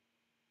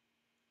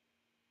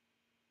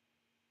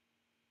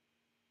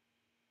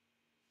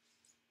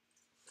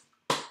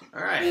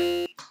 All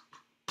right.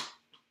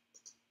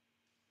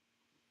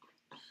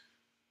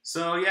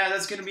 So yeah,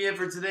 that's gonna be it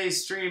for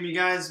today's stream, you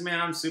guys. Man,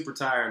 I'm super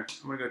tired.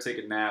 I'm gonna go take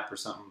a nap or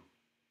something.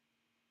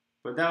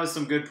 But that was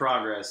some good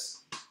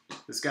progress.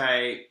 This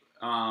guy,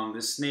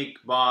 this snake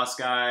boss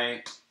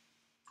guy.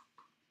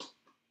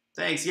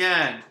 Thanks,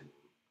 yeah.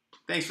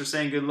 Thanks for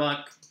saying good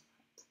luck.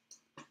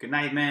 Good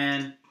night,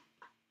 man.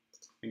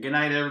 And good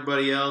night,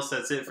 everybody else.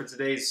 That's it for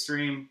today's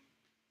stream.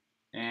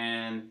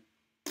 And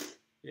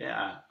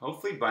yeah,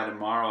 hopefully by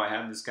tomorrow I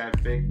have this guy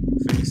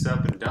fixed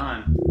up and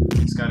done.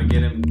 Just gotta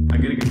get him. I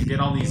gotta get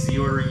all these Z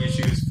ordering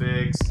issues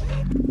fixed.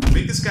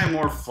 Make this guy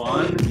more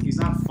fun. He's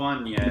not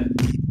fun yet.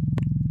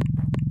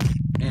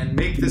 And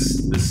make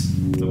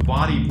the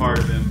body part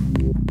of him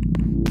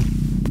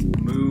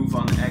move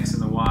on the X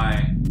and the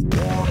Y.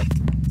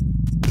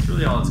 That's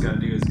really all it's got to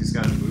do is just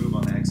got to move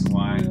on the X and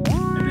Y.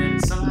 And then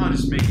somehow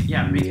just making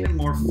him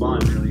more fun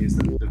really is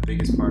the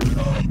biggest part of it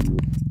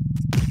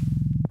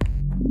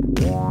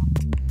all.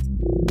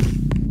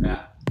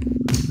 Yeah.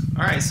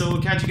 Alright, so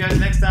we'll catch you guys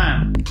next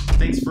time.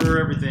 Thanks for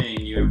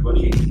everything, you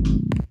everybody.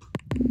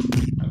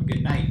 Have a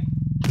good night.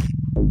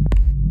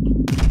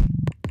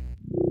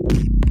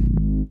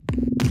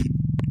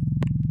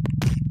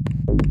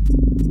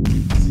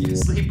 See you,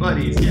 sleep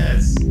buddies,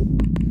 yes.